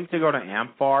you think to go to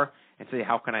AMFAR and say,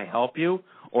 how can I help you?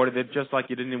 Or did it just like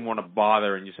you didn't even want to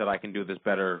bother and you said, I can do this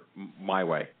better my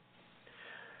way?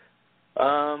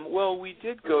 Well, we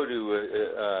did go to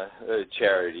a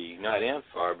charity, not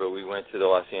AMFAR, but we went to the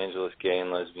Los Angeles Gay and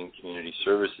Lesbian Community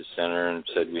Services Center and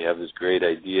said, we have this great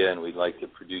idea and we'd like to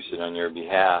produce it on your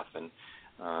behalf.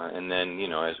 And then, you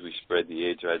know, as we spread the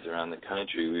AIDS rides around the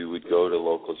country, we would go to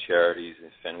local charities, the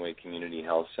Fenway Community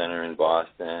Health Center in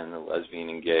Boston, the Lesbian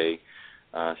and Gay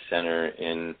Center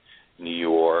in New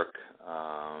York.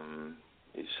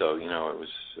 So, you know, it was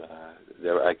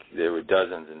there were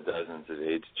dozens and dozens of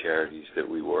AIDS charities that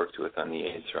we worked with on the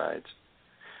AIDS rides.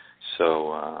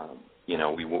 So, you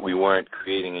know, we weren't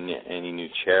creating any new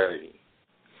charity.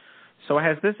 So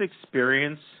has this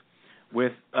experience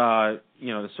with,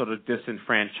 you know, the sort of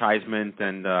disenfranchisement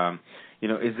and, you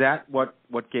know, is that what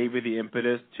gave you the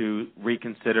impetus to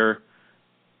reconsider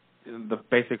the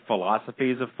basic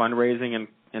philosophies of fundraising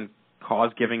and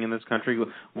cause giving in this country?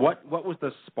 What was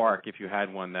the spark, if you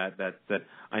had one, that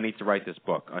I need to write this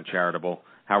book on charitable,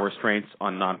 how restraints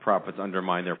on nonprofits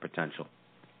undermine their potential?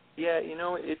 Yeah, you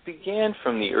know, it began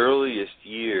from the earliest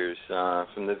years.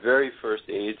 From the very first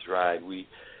AIDS ride,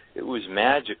 it was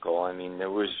magical. I mean, there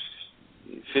was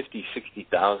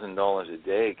 $50,000-$60,000 a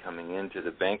day coming into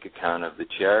the bank account of the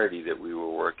charity that we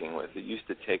were working with. It used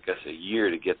to take us a year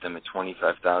to get them a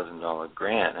 $25,000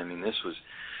 grant. I mean, this was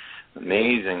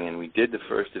amazing, and we did the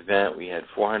first event. We had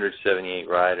 478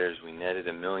 riders. We netted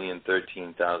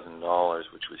 $1,013,000,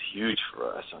 which was huge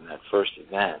for us on that first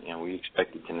event. You know, we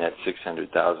expected to net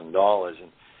 $600,000,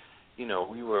 and you know,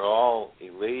 we were all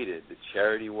elated. The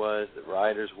charity was, the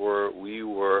riders were, we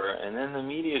were, and then the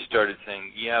media started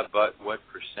saying, yeah, but what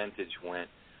percentage went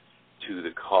to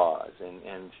the cause?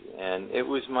 And it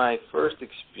was my first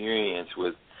experience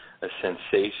with a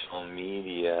sensational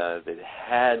media that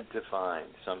had to find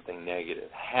something negative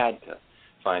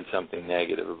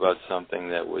about something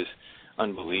that was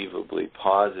unbelievably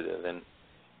positive.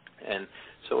 And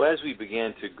so as we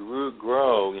began to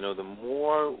grow, you know, the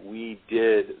more we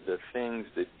did the things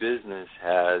that business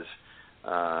has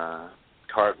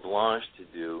carte blanche to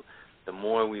do, the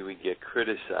more we would get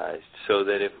criticized. So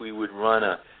that if we would run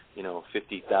a, you know,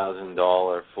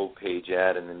 $50,000 full-page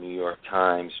ad in the New York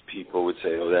Times, people would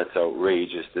say, oh, that's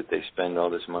outrageous that they spend all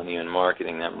this money on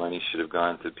marketing. That money should have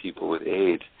gone to people with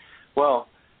AIDS. Well,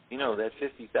 you know, that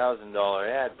 $50,000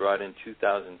 ad brought in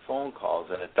 2,000 phone calls,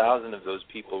 and 1,000 of those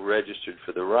people registered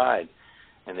for the ride,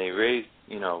 and they raised,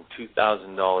 you know,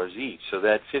 $2,000 each. So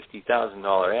that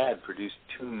 $50,000 ad produced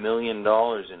 $2 million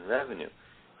in revenue.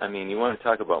 I mean, you want to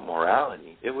talk about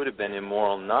morality. It would have been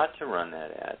immoral not to run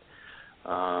that ad.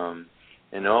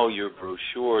 And, oh, your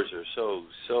brochures are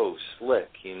so slick,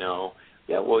 you know.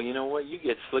 Yeah, well, you know what? You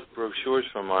get slick brochures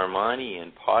from Armani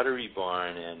and Pottery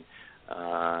Barn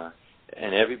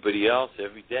and everybody else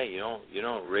every day. You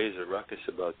don't raise a ruckus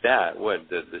about that. What,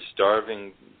 the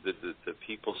starving, the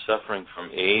people suffering from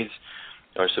AIDS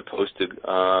are supposed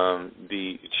to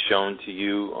be shown to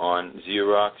you on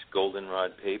Xerox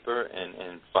goldenrod paper,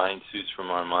 and fine suits from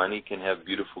Armani can have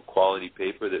beautiful quality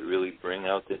paper that really bring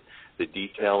out the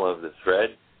detail of the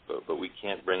thread, but we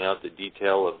can't bring out the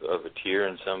detail of a tear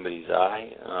in somebody's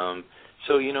eye.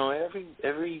 So,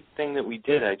 everything that we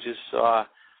did, I just saw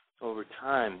over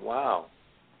time, wow,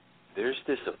 there's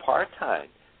this apartheid.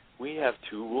 We have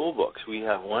two rule books. We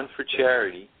have one for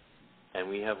charity, and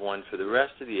we have one for the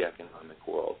rest of the economic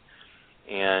world.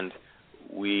 And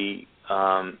we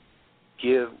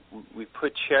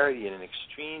put charity in an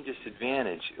extreme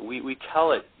disadvantage. We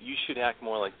tell it, you should act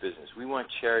more like business. We want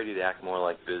charity to act more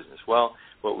like business. Well,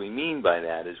 what we mean by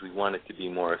that is we want it to be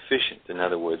more efficient. In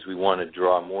other words, we want to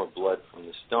draw more blood from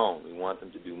the stone. We want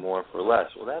them to do more for less.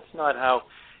 Well, that's not how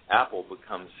Apple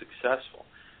becomes successful.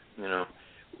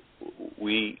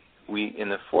 We in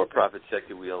the for-profit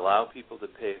sector, we allow people to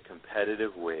pay a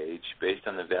competitive wage based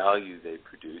on the value they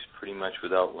produce, pretty much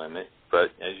without limit.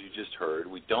 But as you just heard,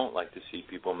 we don't like to see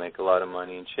people make a lot of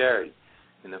money in charity.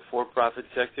 In the for-profit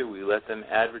sector, we let them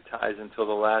advertise until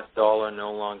the last dollar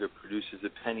no longer produces a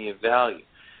penny of value.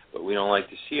 But we don't like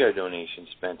to see our donations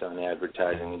spent on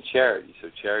advertising and charity. So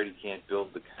charity can't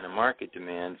build the kind of market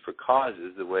demand for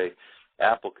causes the way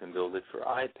Apple can build it for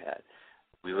iPad.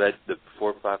 We let the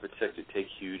for-profit sector take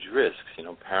huge risks.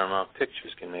 Paramount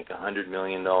Pictures can make a $100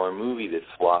 million movie that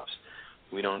flops.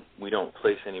 We don't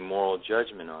place any moral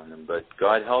judgment on them. But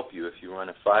God help you if you run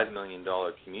a $5 million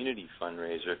community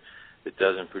fundraiser that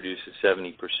doesn't produce a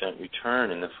 70%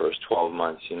 return in the first 12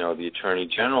 months. The Attorney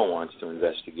General wants to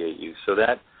investigate you. So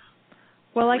that.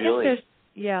 Well, I really, guess there's.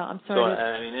 Yeah, I'm sorry.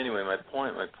 So anyway, my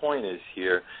point is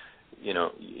here.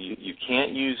 You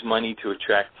can't use money to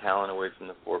attract talent away from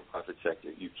the for-profit sector.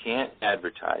 You can't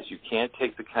advertise. You can't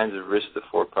take the kinds of risks the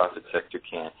for-profit sector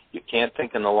can. You can't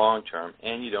think in the long term,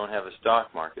 and you don't have a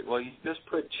stock market. Well, you just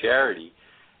put charity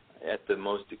at the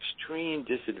most extreme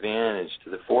disadvantage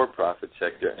to the for-profit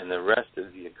sector and the rest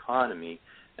of the economy,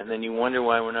 and then you wonder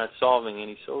why we're not solving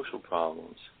any social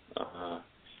problems.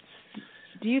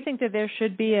 Do you think that there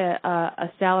should be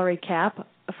a salary cap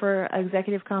for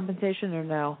executive compensation, or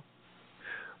no?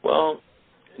 Well,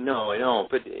 no, I don't.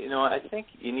 But, I think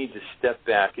you need to step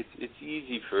back. It's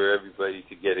easy for everybody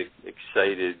to get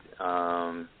excited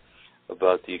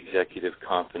about the executive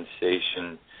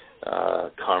compensation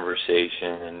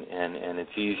conversation, and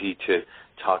it's easy to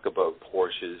talk about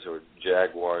Porsches or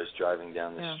Jaguars driving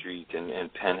down the street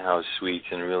and penthouse suites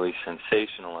and really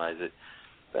sensationalize it.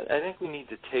 But I think we need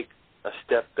to take a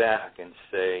step back and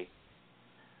say,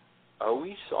 are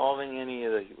we solving any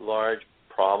of the large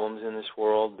problems in this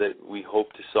world that we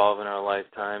hope to solve in our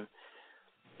lifetime?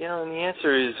 And the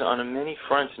answer is, on many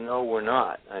fronts, no, we're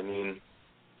not.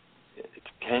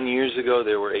 10 years ago,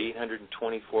 there were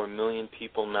 824 million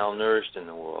people malnourished in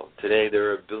the world. Today, there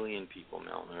are 1 billion people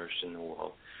malnourished in the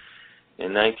world.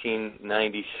 In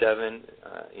 1997,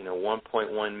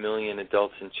 1.1 million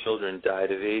adults and children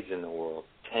died of AIDS in the world.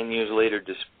 10 years later,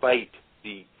 despite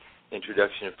the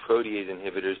introduction of protease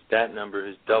inhibitors, that number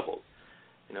has doubled.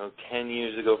 10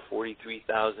 years ago,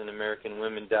 43,000 American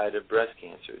women died of breast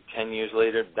cancer. 10 years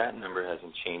later, that number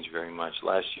hasn't changed very much.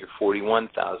 Last year,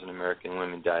 41,000 American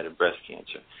women died of breast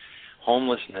cancer.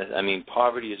 Homelessness,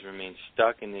 poverty has remained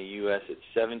stuck in the U.S. at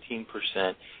 17%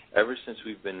 ever since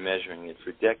we've been measuring it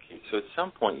for decades. So at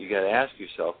some point, you got to ask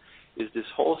yourself, is this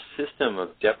whole system of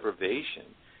deprivation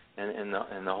and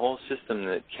the whole system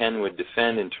that Ken would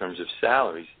defend in terms of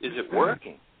salaries, is it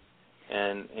working?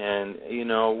 And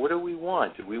what do we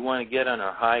want? Do we want to get on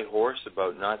our high horse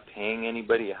about not paying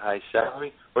anybody a high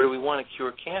salary, or do we want to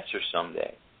cure cancer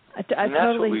someday? And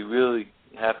that's what we really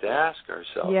have to ask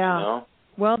ourselves, Yeah.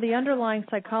 Well, the underlying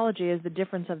psychology is the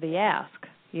difference of the ask.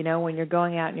 When you're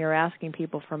going out and you're asking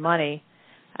people for money,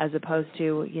 as opposed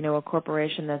to, a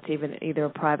corporation that's either a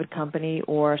private company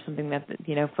or something that,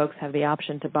 folks have the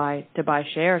option to buy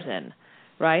shares in,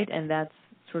 right? And that's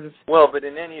sort of... Well, but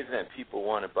in any event, people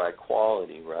want to buy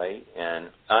quality, right? And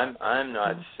I'm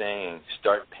not saying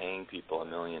start paying people $1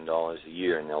 million a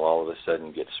year and they'll all of a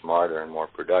sudden get smarter and more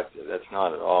productive. That's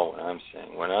not at all what I'm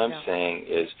saying. What I'm saying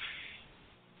is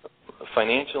a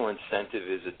financial incentive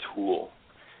is a tool,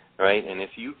 right? And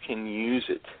if you can use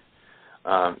it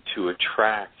to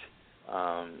attract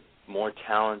more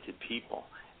talented people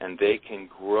and they can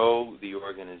grow the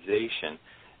organization,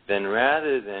 then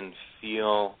rather than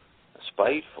feel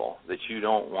spiteful that you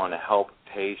don't want to help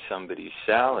pay somebody's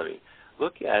salary,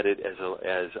 look at it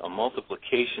as a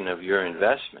multiplication of your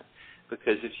investment.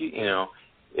 Because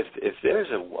if there's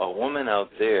a woman out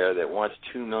there that wants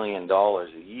 $2 million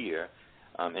a year,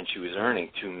 and she was earning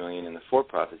 $2 million in the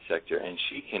for-profit sector, and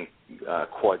she can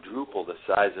quadruple the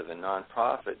size of a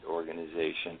nonprofit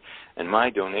organization, and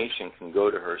my donation can go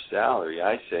to her salary,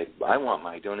 I say, I want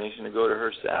my donation to go to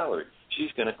her salary.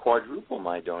 She's going to quadruple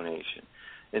my donation.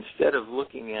 Instead of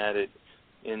looking at it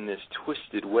in this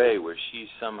twisted way where she's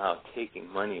somehow taking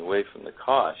money away from the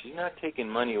cause. She's not taking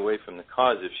money away from the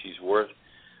cause if she's worth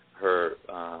her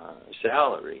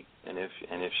salary, and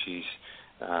if she's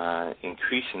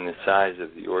increasing the size of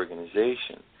the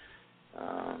organization.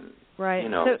 Right. You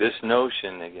know, this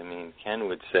notion, I mean, Ken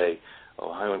would say,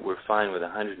 oh, we're fine with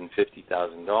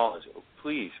 $150,000. Oh,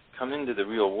 please, come into the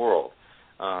real world.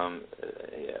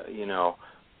 You know,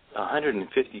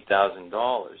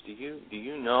 $150,000. Do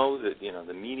you know that, you know,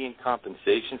 the median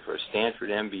compensation for a Stanford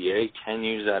MBA 10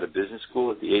 years out of business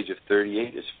school at the age of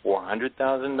 38 is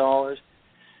 $400,000?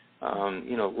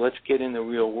 You know, let's get in the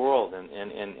real world.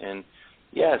 And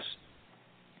yes,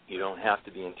 you don't have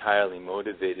to be entirely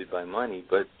motivated by money,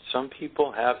 but some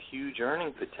people have huge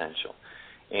earning potential.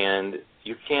 And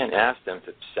you can't ask them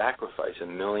to sacrifice $1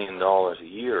 million a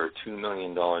year or $2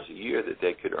 million a year that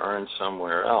they could earn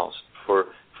somewhere else for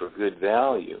good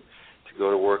value to go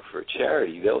to work for a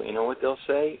charity. You know what they'll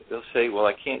say? They'll say, well,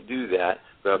 I can't do that,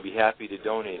 but I'll be happy to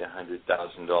donate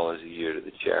 $100,000 a year to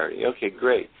the charity. Okay,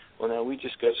 great. Well, now we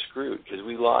just got screwed because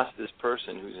we lost this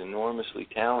person who's enormously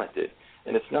talented.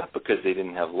 And it's not because they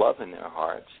didn't have love in their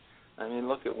hearts. I mean,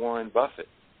 look at Warren Buffett,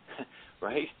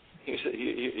 right?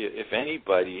 If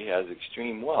anybody has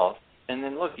extreme wealth, and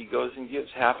then look, he goes and gives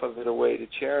half of it away to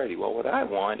charity. Well, what I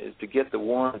want is to get the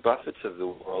Warren Buffetts of the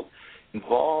world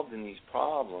involved in these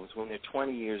problems when they're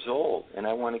 20 years old, and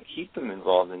I want to keep them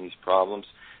involved in these problems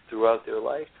throughout their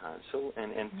lifetime. So,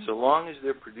 and so long as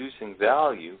they're producing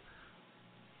value,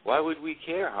 why would we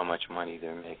care how much money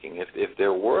they're making if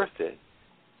they're worth it?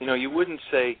 You know, you wouldn't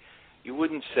say,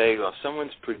 well,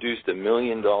 someone's produced $1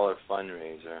 million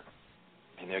fundraiser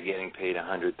and they're getting paid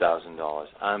 $100,000.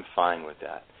 I'm fine with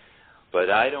that. But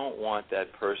I don't want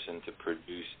that person to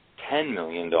produce $10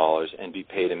 million and be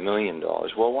paid $1 million.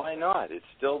 Well, why not? It's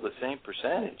still the same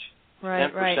percentage.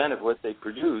 Right, 10% of what they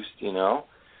produced, you know.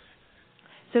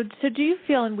 So do you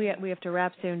feel, and we have to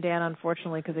wrap soon, Dan,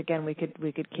 unfortunately, because again we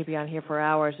could keep you on here for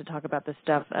hours to talk about this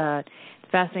stuff.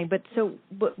 It's fascinating. But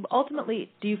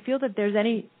ultimately, do you feel that there's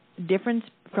any difference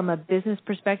from a business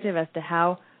perspective as to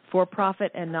how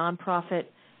for-profit and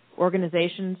non-profit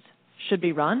organizations should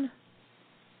be run?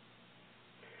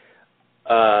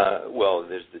 Well,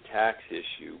 there's the tax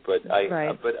issue, but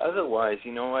but otherwise,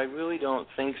 you know, I really don't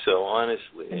think so,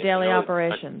 honestly. And daily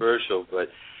operations. It's controversial, but.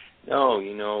 No,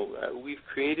 you know, we've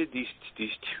created these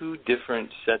two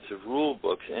different sets of rule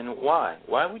books, and why?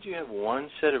 Why would you have one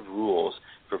set of rules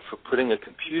for putting a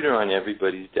computer on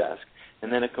everybody's desk,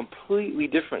 and then a completely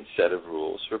different set of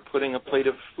rules for putting a plate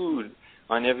of food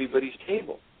on everybody's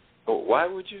table? Well, why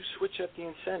would you switch up the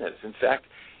incentives? In fact,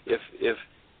 if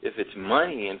it's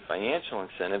money and financial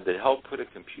incentive that help put a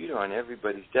computer on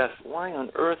everybody's desk, why on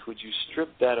earth would you strip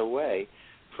that away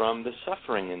from the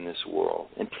suffering in this world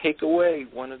and take away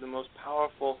one of the most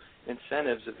powerful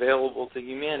incentives available to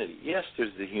humanity? Yes,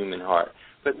 there's the human heart,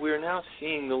 but we're now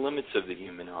seeing the limits of the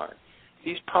human heart.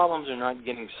 These problems are not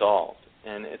getting solved,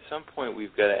 and at some point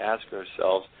we've got to ask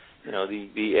ourselves, you know, the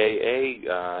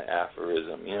AA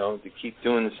aphorism, you know, to keep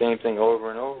doing the same thing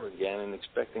over and over again and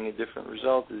expecting a different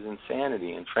result is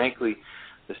insanity. And frankly,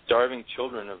 the starving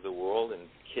children of the world and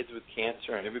kids with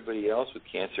cancer and everybody else with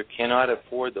cancer cannot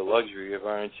afford the luxury of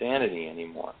our insanity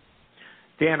anymore.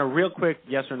 Dan, a real quick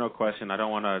yes or no question. I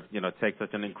don't want to, you know, take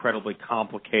such an incredibly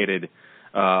complicated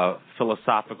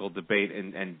philosophical debate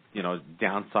and you know,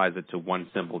 downsize it to one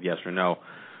simple yes or no.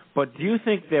 But do you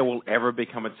think there will ever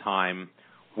become a time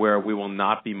where we will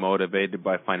not be motivated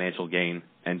by financial gain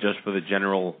and just for the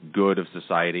general good of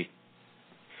society?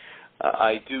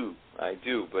 I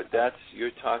do, but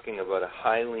you're talking about a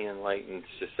highly enlightened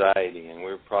society, and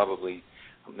we're probably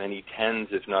many tens,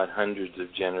 if not hundreds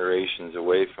of generations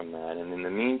away from that. And in the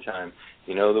meantime,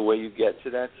 you know, the way you get to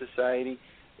that society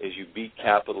is you beat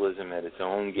capitalism at its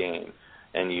own game,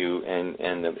 and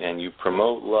you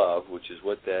promote love, which is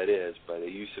what that is, by the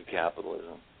use of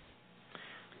capitalism.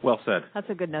 Well said. That's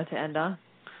a good note to end on.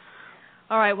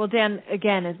 All right. Well, Dan,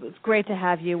 again, it's great to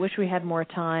have you. Wish we had more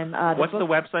time. What's the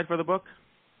website for the book?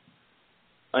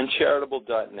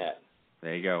 Uncharitable.net.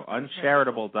 There you go.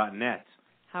 Uncharitable.net.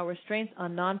 How restraints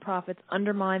on nonprofits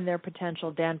undermine their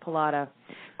potential. Dan Pallotta.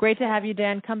 Great to have you,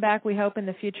 Dan. Come back, we hope, in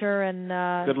the future. And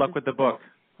good luck with the book.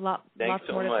 Thanks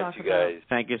so more to much, talk you about. guys.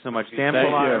 Thank you so much. Dan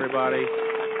Pallotta, everybody.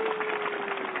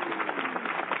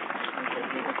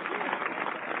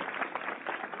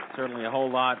 Certainly a whole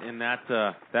lot in that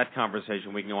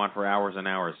conversation. We can go on for hours and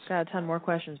hours. Got a ton more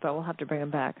questions, but we'll have to bring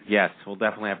him back. Yes, we'll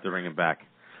definitely have to bring him back.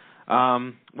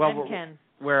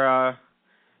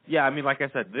 Yeah, I mean, like I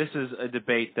said, this is a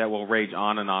debate that will rage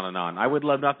on and on and on. I would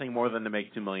love nothing more than to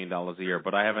make $2 million a year,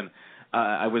 but I haven't.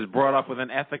 I was brought up with an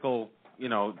ethical,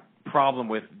 problem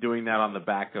with doing that on the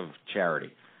back of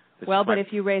charity. Well, but if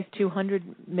you raise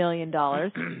 $200 million,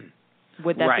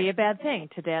 would that be a bad thing,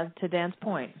 to Dan's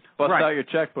point? Bust out your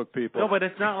checkbook, people. No, but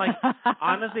it's not like,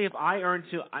 honestly, if I earned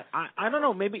I don't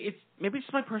know, maybe it's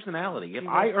my personality. If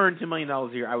I earned $2 million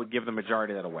a year, I would give the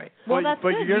majority of that away. Well, that's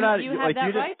good. You're not, you have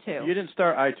that right to. You didn't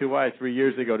start I2Y 3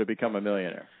 years ago to become a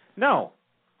millionaire. No.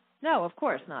 No, of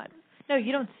course not. No,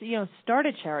 you don't start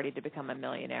a charity to become a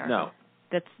millionaire. No.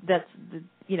 That's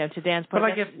to Dan's point. But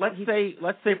like,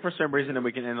 let's say for some reason, and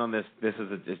we can end on this.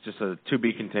 It's just a to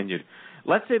be continued.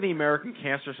 Let's say the American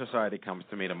Cancer Society comes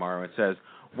to me tomorrow and says,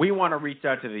 we want to reach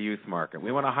out to the youth market.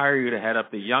 We want to hire you to head up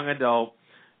the Young Adult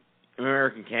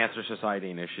American Cancer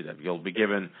Society initiative. You'll be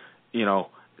given,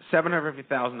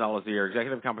 $750,000 a year,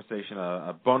 executive compensation,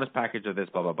 a bonus package of this,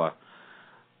 blah blah blah.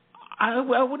 I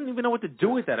wouldn't even know what to do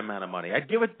with that amount of money. I'd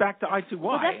give it back to I2Y.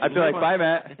 Well, I'd be like, bye,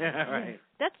 Matt. Yeah, right.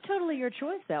 That's totally your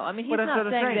choice, though. I mean, he's But not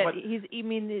that's saying what I'm that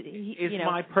he's. It's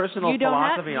my personal you don't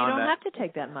philosophy on that. You don't have to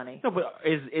take that money. No, but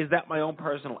is that my own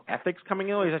personal ethics coming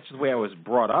in? Or is that just the way I was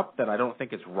brought up? That I don't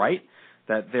think it's right.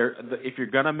 That if you're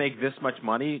gonna make this much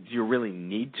money, do you really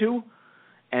need to?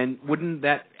 And wouldn't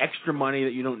that extra money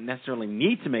that you don't necessarily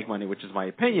need to make money, which is my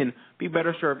opinion, be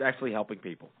better served actually helping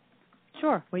people?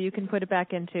 Sure. Well, you can put it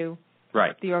back into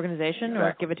the organization,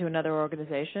 or give it to another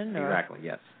organization. Exactly.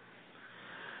 Yes.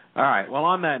 All right. Well,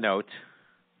 on that note,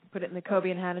 put it in the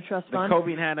Kobe and Hannah Trust Fund. The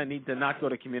Kobe and Hannah need to not go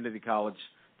to community college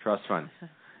trust fund.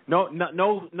 No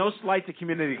slight to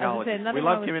community college. We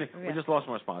love community. We just lost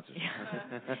more sponsors.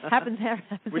 Happens.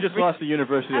 We just lost the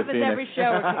University of Phoenix. Happens every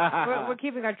show. We're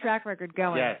keeping our track record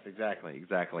going. Yes, exactly.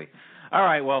 All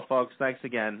right, well, folks, thanks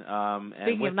again.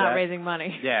 Speaking of not raising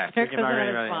money. Yeah, speaking of not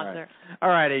raising money. Sponsor. All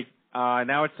righty.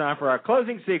 Now it's time for our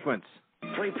closing sequence.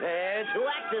 Prepare to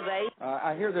activate.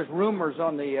 I hear there's rumors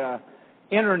on the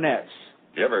internets.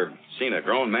 You ever seen a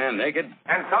grown man naked?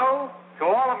 And so, to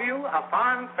all of you, a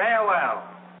fond farewell.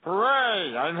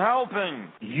 Hooray, I'm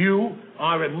helping. You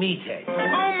are a meathead.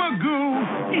 Oh,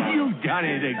 Magoo, you've done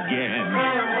it again.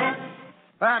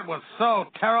 That was so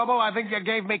terrible, I think you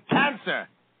gave me cancer.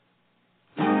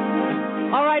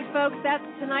 All right, folks, that's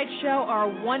tonight's show, our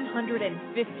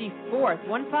 154th,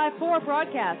 154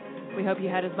 broadcast. We hope you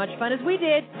had as much fun as we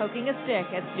did poking a stick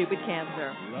at stupid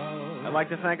cancer. I'd like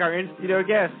to thank our in-studio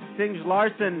guests, Singe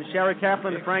Larson, Sherry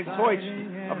Kaplan, and Frank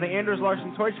Teutsch of the Anders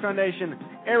Larson Teutsch Foundation,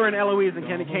 Aaron Eloise, and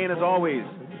Kenny Kane, as always.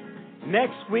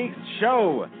 Next week's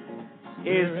show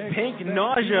is Pink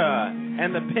Nausea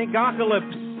and the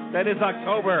Pinkocalypse. That is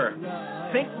October.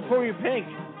 Think before you pink.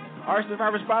 Our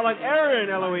Survivor Spotlight, Aaron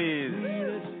Eloise.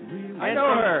 I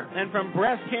know her. And from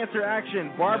Breast Cancer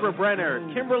Action, Barbara Brenner,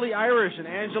 Kimberly Irish, and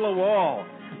Angela Wall.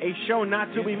 A show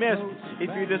not to be missed if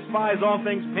you despise all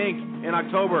things pink in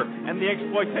October and the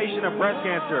exploitation of breast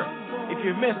cancer. If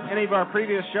you've missed any of our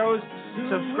previous shows,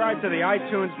 subscribe to the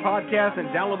iTunes podcast and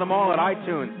download them all at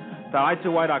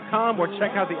iTunes.i2y.com or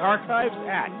check out the archives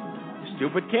at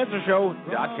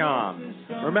StupidCancerShow.com.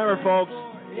 Remember, folks,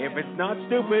 if it's not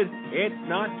stupid, it's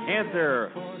not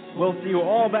cancer. We'll see you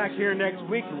all back here next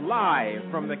week live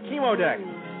from the chemo deck.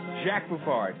 Jack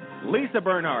Buffard, Lisa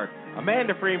Bernhardt,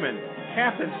 Amanda Freeman,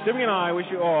 Captain Stewie, and I wish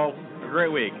you all a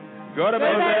great week. Go to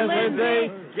business,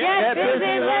 Lindsay. Get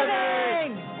busy living.